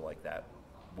extensive tour like that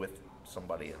with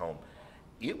somebody at home.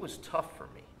 It was tough for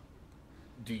me.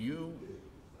 Do you,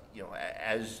 you know,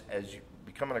 as you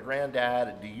becoming a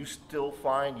granddad, do you still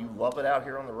find you love it out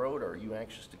here on the road, or are you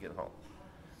anxious to get home?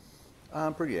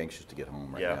 I'm pretty anxious to get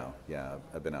home right Yeah. now. Yeah,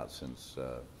 I've been out since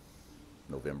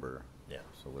November. Yeah.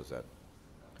 So was that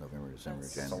November, December,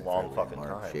 That's- January, It's a long February, fucking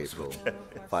March, time. April,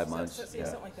 Yeah. 5 months. Yeah,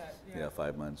 something like that. Yeah,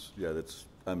 5 months. Yeah,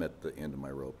 I'm at the end of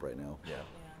my rope right now. Yeah. Yeah,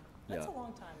 that's Yeah. a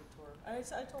long time to tour. I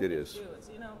told It him is. too. It's,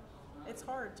 you know, it's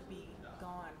hard to be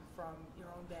gone from your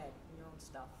own bed and your own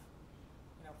stuff,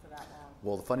 you know, for that long.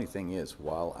 Well, the funny thing is,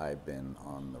 while I've been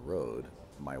on the road,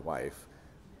 my wife,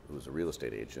 who was a real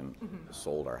estate agent,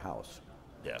 sold our house.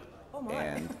 Yeah. Oh my.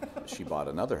 And she bought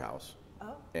another house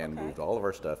Oh, and okay. moved all of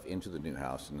our stuff into the new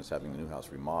house and is having the new house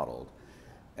remodeled.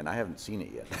 And I haven't seen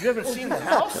it yet. You haven't seen the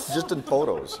house? Just in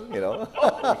photos, you know.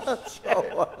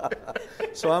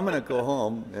 So I'm going to go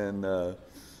home and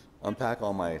unpack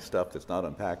all my stuff that's not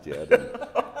unpacked yet and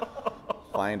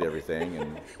find everything.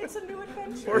 And It's a new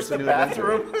adventure. Where's the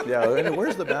bathroom? yeah, and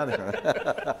where's the bathroom?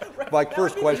 My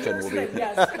first question will be.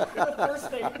 Yes, the first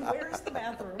thing. Where's the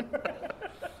bathroom?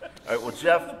 All right, well,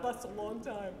 Geoff, The bus a long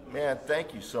time. man,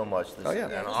 thank you so much. This Oh, yeah.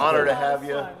 is Yeah, an this honor was a to lot have of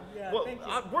you. fun. Yeah, Well, thank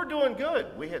you. we're doing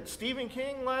good. We had Stephen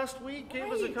King last week,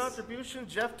 gave us a Right. contribution.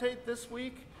 Geoff Tate this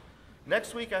week.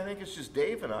 Next week, I think it's just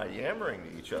Dave and I yammering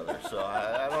to each other. So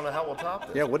I don't know how we'll top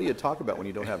this. Yeah, what do you talk about when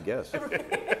you don't have guests?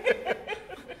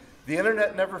 The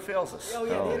internet never fails us. Oh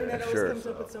yeah, Oh, the internet always sure. comes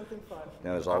up with something fun.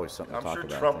 Yeah, there's always something I'm to talk sure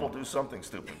about. Trump will do something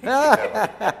stupid.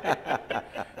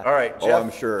 All right, Jeff. Oh,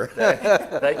 I'm sure.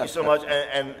 Thank you so much.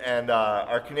 And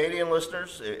our Canadian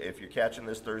listeners, if you're catching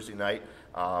this Thursday night,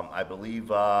 I believe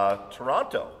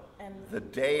Toronto, And- the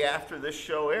day after this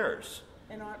show airs.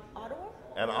 And Ottawa?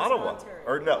 And Or is it Ottawa. Ontario?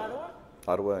 Or no. Ottawa?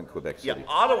 Ottawa and Quebec Yeah, City.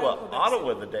 Ottawa, Quebec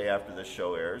Ottawa the day after this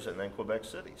show airs, and then Quebec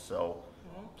City. So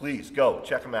please go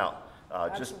check them out.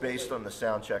 Just based Absolutely. on the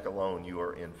sound check alone, you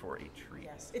are in for a treat.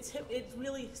 Yes, it's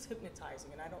really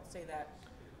hypnotizing, and I don't say that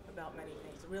about many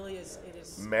things. It really is. It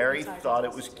is. Mary hypnotizing thought to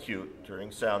it was listen to. cute.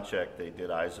 During sound check, they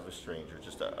did Eyes of a Stranger,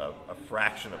 just a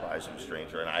fraction of Eyes of a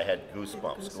Stranger, and I had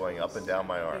goosebumps going up and down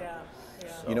my arm. Yeah,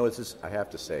 yeah. You know, it's just, I have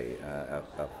to say,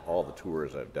 of all the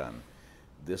tours I've done,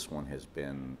 this one has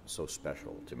been so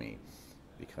special to me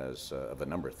because of a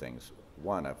number of things.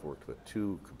 One, I've worked with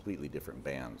 2 completely different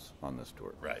bands on this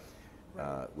tour, Right.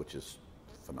 which is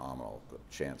phenomenal. The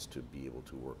chance to be able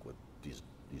to work with these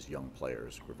young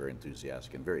players who are very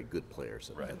enthusiastic and very good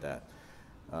players Right. at that.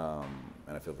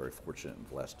 And I feel very fortunate and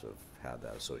blessed to have had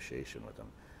that association with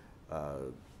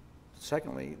them.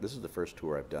 Secondly, this is the first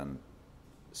tour I've done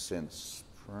since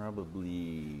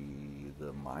probably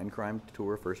the Mindcrime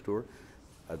tour, first tour,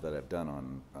 that I've done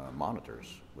on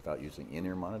monitors without using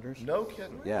in-ear monitors. No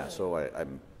kidding. Yeah, so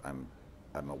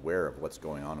I'm aware of what's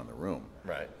going on in the room.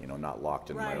 Right. You know, not locked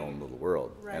in my Right. own little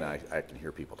world. And Right. I can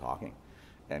hear people talking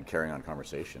and carrying on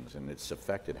conversations, and it's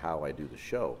affected how I do the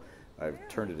show. I've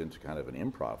turned it into kind of an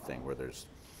improv thing where there's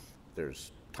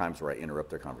times where I interrupt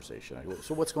their conversation. I go,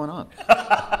 so what's going on?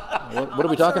 what are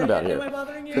we talking about here? Am I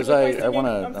bothering you? Because Am I I singing? want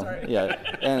I'm to, sorry.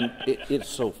 yeah, and it's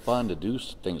so fun to do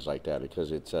things like that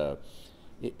because it's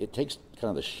it takes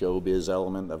kind of the showbiz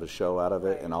element of a show out of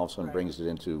it, and all of a sudden brings it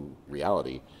into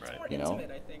reality. It's more You know,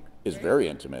 intimate, I think. it's very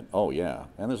intimate. Oh yeah,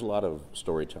 and there's a lot of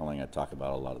storytelling. I talk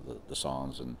about a lot of the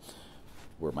songs and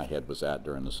where my head was at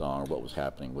during the song, or what was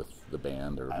happening with the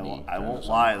band or me. I won't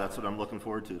lie. That's what I'm looking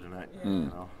forward to tonight. You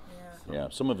know? Yeah,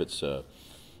 some of it's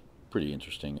pretty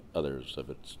interesting. Others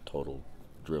of it's total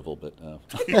drivel, but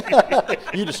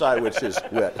you decide which is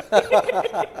wet.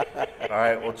 All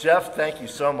right. Well, Geoff, thank you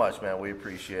so much, man. We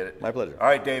appreciate it. My pleasure. All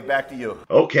right, Dave, back to you.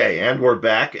 Okay, and we're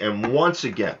back. And once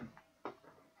again,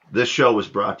 this show was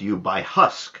brought to you by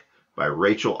Husk by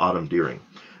Rachel Autumn Deering.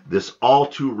 This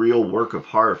all-too-real work of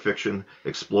horror fiction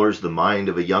explores the mind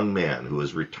of a young man who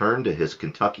has returned to his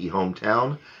Kentucky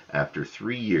hometown after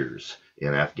 3 years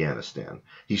in Afghanistan.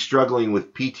 He's struggling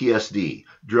with PTSD,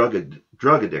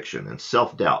 drug addiction, and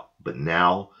self-doubt, but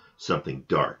now something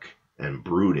dark and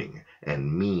brooding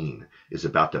and mean is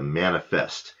about to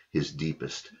manifest his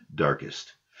deepest,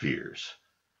 darkest fears.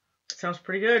 Sounds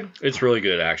pretty good. It's really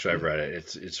good, actually. I've read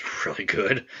it. It's really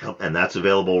good. And that's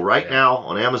available right now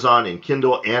on Amazon in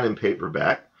Kindle and in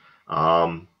paperback.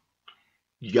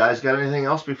 You guys got anything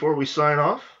else before we sign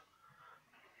off?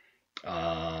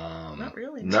 Not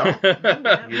really. No?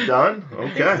 You done?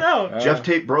 Okay. I think so. Geoff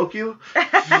Tate broke you?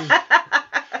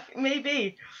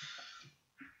 Maybe.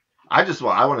 I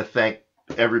want to thank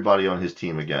everybody on his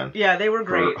team again. Yeah, they were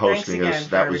great. For hosting Thanks us.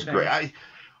 again That for was everything. great.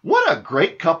 What a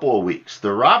great couple of weeks.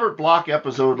 The Robert Bloch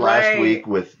episode last Right. week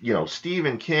with,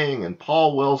 Stephen King and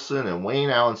Paul Wilson and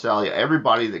Wayne Allen Sally,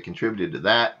 everybody that contributed to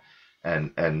that.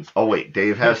 And oh wait,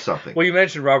 Dave has something. Well, you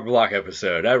mentioned Robert Bloch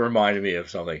episode. That reminded me of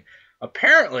something.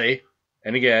 Apparently,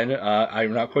 and again,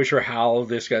 I'm not quite sure how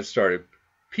this got started,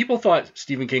 people thought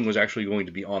Stephen King was actually going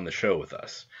to be on the show with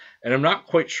us. And I'm not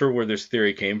quite sure where this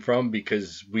theory came from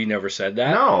because we never said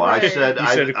that. No, I Right. said You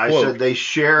said a I quote. said they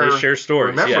share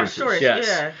stories. remembrances. Stories, Yes.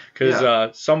 yeah.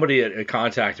 Because somebody had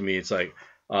contacted me. It's like,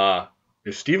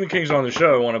 if Stephen King's on the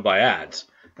show, I want to buy ads.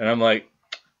 And I'm like,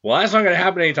 well, that's not going to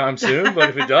happen anytime soon. But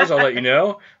if it does, I'll let you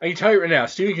know. I can tell you right now,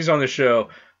 Stephen King's on the show.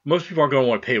 Most people aren't going to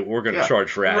want to pay what we're going to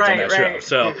charge for ads on that show.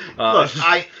 So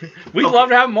Look, we'd love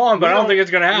to have him on, but I don't think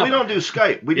it's going to happen. We don't do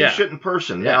Skype. We do Yeah. shit in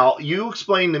person. Yeah. Now, you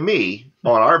explain to me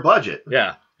on our budget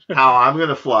Yeah. how I'm going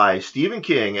to fly Stephen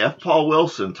King, F. Paul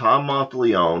Wilson, Tom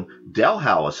Monteleone, Del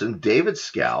Howison, David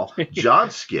Scow, John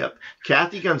Skip,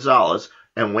 Kathy Gonzalez,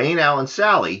 and Wayne Allen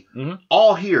Sally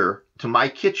all here to my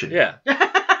kitchen. Yeah.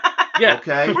 Yeah.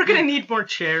 Okay? We're going to need more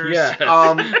chairs. Yeah.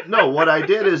 No, what I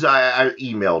did is I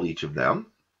emailed each of them,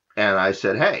 and I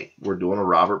said, hey, we're doing a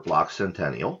Robert Bloch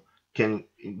centennial. Can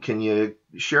you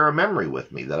share a memory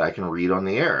with me that I can read on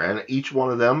the air? And each one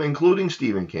of them, including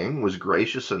Stephen King, was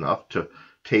gracious enough to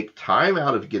take time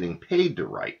out of getting paid to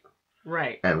write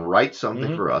Right. and write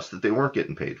something for us that they weren't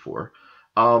getting paid for,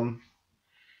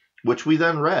 which we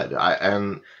then read.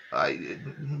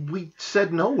 We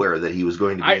said nowhere that he was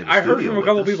going to be in the I heard studio from a with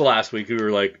couple us. people last week who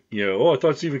were like, I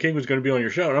thought Stephen King was going to be on your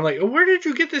show. And I'm like, where did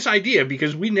you get this idea?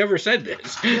 Because we never said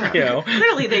this.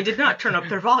 Clearly, they did not turn up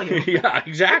their volume. Yeah,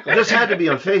 exactly. This had to be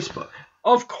on Facebook.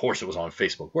 Of course it was on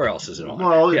Facebook. Where else is it on?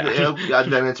 Well, yeah.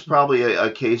 then it's probably a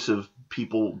case of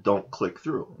people don't click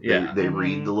through. Yeah. They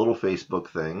read the little Facebook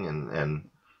thing, and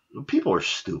people are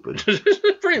stupid.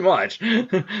 Pretty much.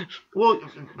 Well,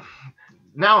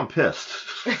 now I'm pissed.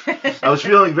 I was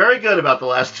feeling very good about the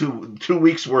last two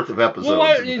weeks worth of episodes. Well,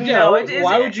 why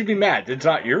is- would you be mad? It's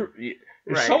not your...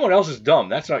 If Right. someone else is dumb,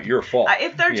 that's not your fault.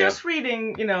 If they're just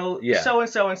reading, Yeah. so and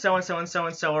so and so and so and so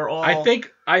and so are all. I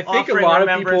think a offering lot of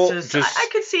people remembrances. just... I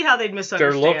could see how they'd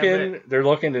misunderstand. They're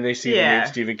looking and they see the Yeah. name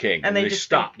Stephen King. And And they they just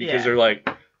stop think- because yeah. they're like,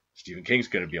 Stephen King's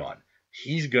going to be on.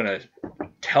 He's going to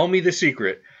tell me the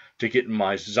secret to getting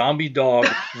my Zombie Dog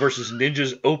versus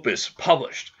Ninjas opus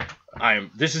published.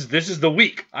 This is the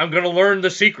week. I'm going to learn the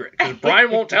secret because Brian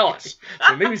won't tell us.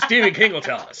 So maybe Stephen King will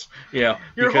tell us. You're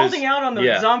because- holding out on the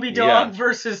yeah, Zombie Dog yeah.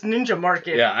 versus Ninja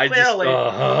market. Yeah, I clearly.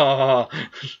 just...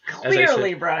 as I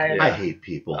Clearly, said, Brian. I hate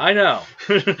people. I know.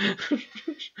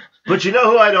 But you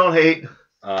know who I don't hate?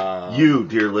 Uh, You,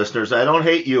 dear listeners. I don't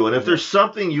hate you. And if there's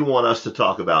something you want us to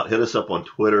talk about, hit us up on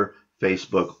Twitter,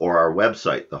 Facebook, or our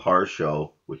website,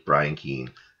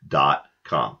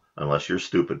 thehorrorshow.com. Unless you're a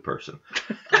stupid person.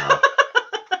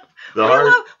 We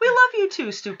love you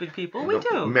too, stupid people. We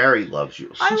do. Mary loves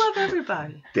you. I love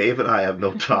everybody. Dave and I have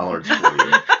no tolerance for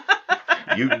you.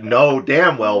 You know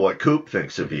damn well what Coop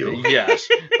thinks of you. yes.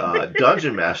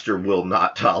 Dungeon Master will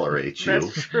not tolerate you.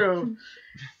 That's true.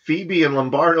 Phoebe and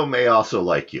Lombardo may also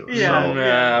like you. Yeah. So,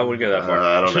 Nah, I wouldn't go that far.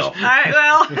 I don't know.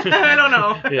 I don't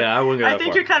know. Yeah, I wouldn't go that I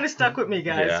think far. you're kind of stuck with me,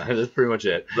 guys. Yeah, that's pretty much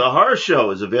it. The Horror Show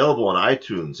is available on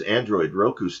iTunes, Android,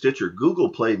 Roku, Stitcher, Google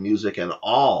Play Music, and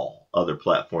all other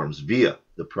platforms via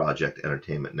the Project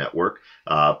Entertainment Network.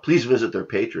 Please visit their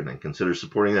Patreon and consider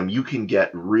supporting them. You can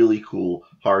get really cool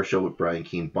Horror Show with Brian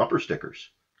Keene bumper stickers.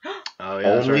 Oh, yeah,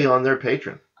 only on their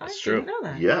Patreon. That's I true. didn't know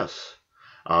that. Yes.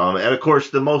 And of course,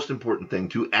 the most important thing,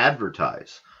 to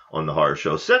advertise on the Horror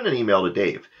Show, send an email to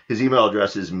Dave. His email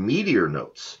address is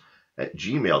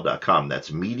meteornotes@gmail.com.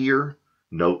 That's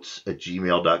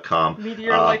meteornotes@gmail.com.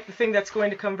 Meteor, like the thing that's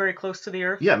going to come very close to the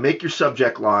Earth? Yeah, make your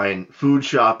subject line food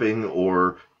shopping,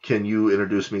 or can you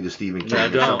introduce me to Stephen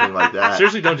King, or something like that.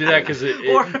 Seriously, don't do that, because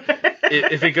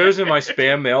if it goes in my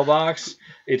spam mailbox,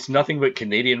 it's nothing but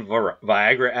Canadian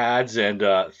Viagra ads and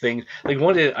things. Like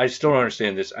one day, I still don't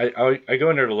understand this. I go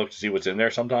in there to look to see what's in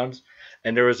there sometimes,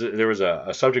 and there was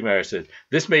a subject matter that said,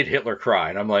 "This made Hitler cry,"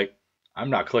 and I'm like, I'm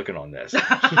not clicking on this.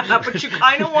 But you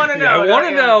kind of want to know. I want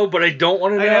to know, but I don't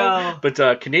want to know. know.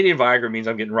 But Canadian Viagra means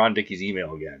I'm getting Ron Dickey's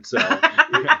email again. So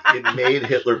It made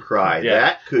Hitler cry. Yeah.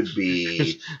 That could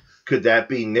be. Could that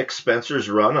be Nick Spencer's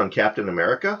run on Captain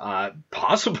America?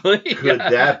 Possibly. Could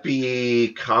that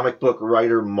be comic book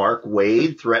writer Mark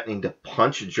Waid threatening to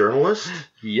punch a journalist?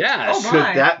 Yes. Oh, my.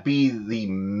 Could that be the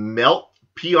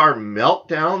PR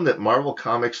meltdown that Marvel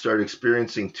Comics started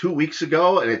experiencing 2 weeks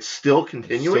ago, and it's still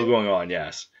continuing? Still going on,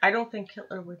 yes. I don't think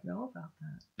Hitler would know about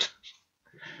that.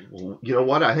 You know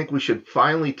what? I think we should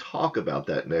finally talk about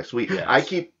that next week. Yes. I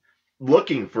keep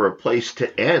looking for a place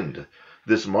to end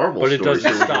this Marvel But it story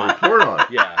doesn't so we can stop. report on it.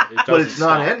 Yeah. But it's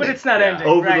not ending. But it's not ending.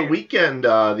 Over right. the weekend,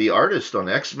 the artist on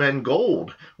X-Men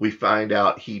Gold, we find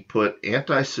out he put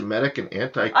anti-Semitic and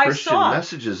anti-Christian saw.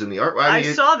 messages in the art. I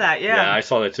saw that, Yeah, yeah. I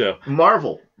saw that too.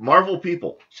 Marvel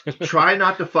people, try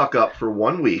not to fuck up for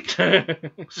 1 week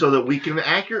so that we can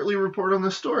accurately report on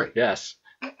this story. Yes.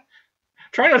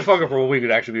 Trying not to fuck up for 1 week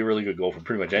would actually be a really good goal for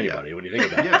pretty much anybody when you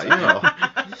think about it. Yeah, you know.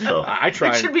 So, I try.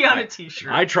 It should be on a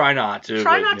T-shirt. I try not to.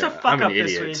 Try but, not to yeah, fuck I'm an up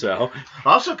this idiot, week. so.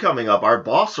 also coming up, our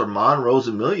boss Armand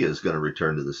Rosamilia is going to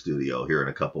return to the studio here in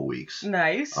a couple weeks.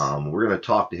 Nice. We're going to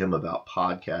talk to him about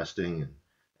podcasting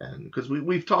and because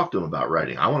we've talked to him about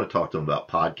writing. I want to talk to him about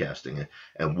podcasting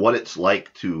and what it's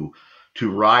like to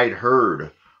ride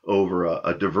herd over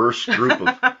a diverse group of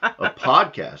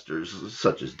podcasters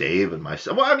such as Dave and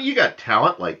myself. Well, I mean, you got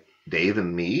talent like Dave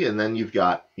and me, and then you've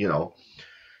got,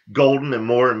 Golden and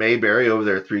Moore and Mayberry over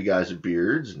there, Three Guys with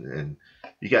Beards, and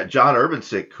you got John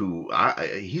Urbansick, who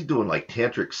he's doing like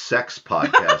tantric sex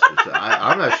podcasts.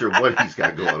 I'm not sure what he's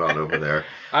got going on over there.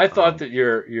 I thought that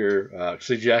your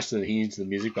suggestion that he needs the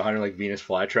music behind it, like Venus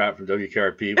Flytrap from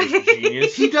WKRP, was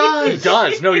genius. He does. He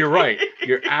does. No, you're right.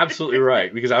 You're absolutely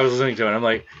right, because I was listening to it and I'm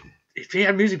like, if he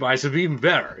had music behind it, it'd be even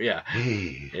better. Yeah.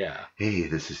 Hey,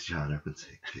 this is John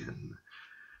Urbansick, and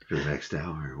for the next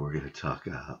hour, we're going to talk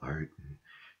art and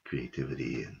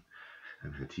creativity, and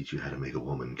I'm going to teach you how to make a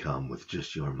woman come with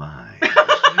just your mind.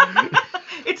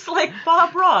 It's like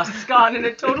Bob Ross gone in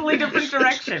a totally different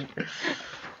direction.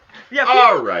 Yeah.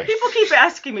 All right. People keep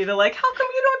asking me, they're like, how come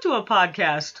you don't do a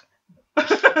podcast?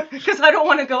 Because I don't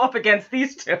want to go up against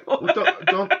these two.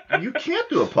 don't you can't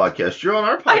do a podcast. You're on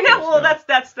our podcast. I know. Well, now.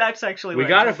 that's actually. We what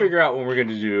got I to do. figure out when we're going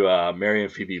to do Mary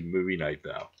and Phoebe movie night,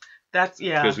 though. That's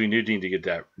Because we need to get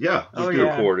that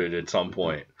recorded at some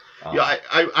point.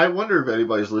 I wonder if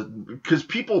anybody's listening, because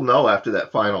people know after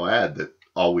that final ad that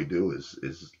all we do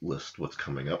is list what's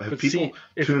coming up. Have people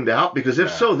tuned out? Because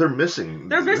if so, they're missing.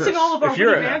 They're missing all of our.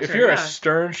 If you're a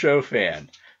Stern Show fan,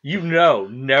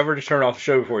 never to turn off the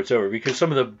show before it's over, because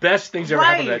some of the best things that ever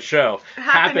happened on that show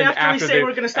happened after we say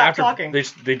we're going to stop talking.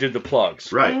 They did the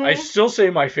plugs. Right. Mm-hmm. I still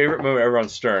say my favorite moment ever on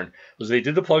Stern was they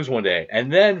did the plugs one day,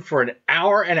 and then for an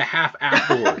hour and a half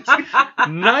afterwards,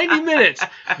 90 minutes,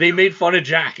 they made fun of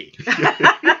Jackie.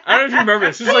 I don't know if you remember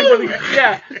this. This is like one of the Jenny,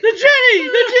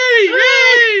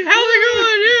 hey, how's it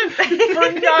going? Yeah.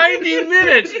 For 90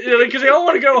 minutes, because they all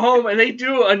want to go home, and they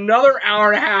do another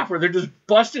hour and a half where they're just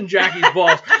busting Jackie's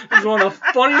balls. It's one of the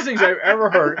funniest things I've ever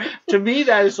heard. To me,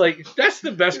 that's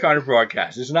the best kind of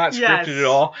broadcast. It's not scripted at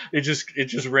all. It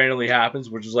just randomly happens,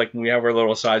 which is like when we have our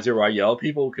little sides here where I yell at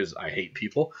people because I hate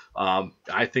people.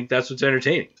 I think that's what's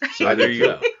entertaining. So there you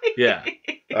go. Yeah.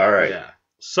 All right. Yeah.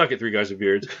 Suck it, Three Guys with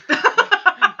Beards.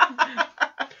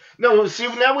 No, see,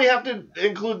 now we have to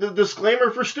include the disclaimer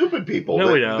for stupid people.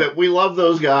 No, we don't. That we love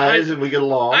those guys and we get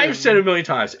along. I've said it a million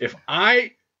times. If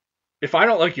I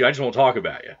don't like you, I just won't talk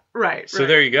about you. Right. So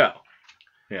there you go.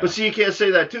 Yeah. But see, you can't say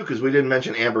that, too, because we didn't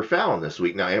mention Amber Fallon this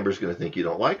week. Now, Amber's going to think you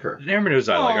don't like her. Amber knows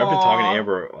I like her. I've been talking to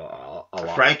Amber a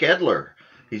lot. Frank Edler.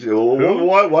 He's going,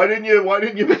 well, why didn't you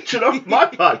mention on my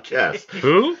podcast?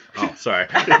 Who? Oh, sorry.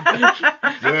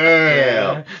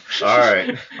 Damn. All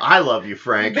right. I love you,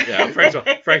 Frank. Yeah,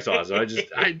 Frank's awesome. I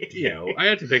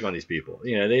have to pick on these people.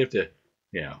 They have to,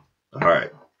 All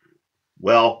right.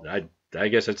 Well, I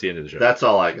guess that's the end of the show. that's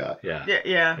all I got. Yeah.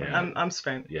 I'm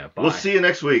spent. Yeah. Bye. We'll see you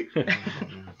next week.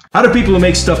 How do people who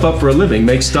make stuff up for a living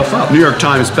make stuff up? New York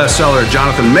Times bestseller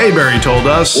Jonathan Mayberry told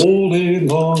us.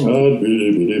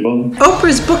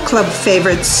 Oprah's book club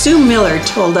favorite Sue Miller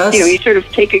told us. You sort of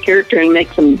take a character and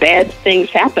make some bad things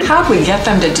happen. How'd we get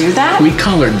them to do that? We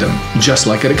collared them, just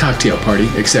like at a cocktail party,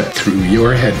 except through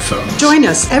your headphones. Join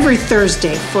us every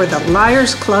Thursday for the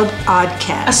Liars Club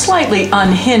Oddcast, a slightly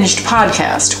unhinged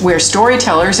podcast where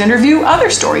storytellers interview other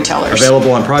storytellers.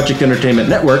 Available on Project Entertainment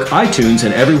Network, iTunes,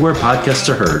 and everywhere podcasts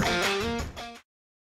are heard.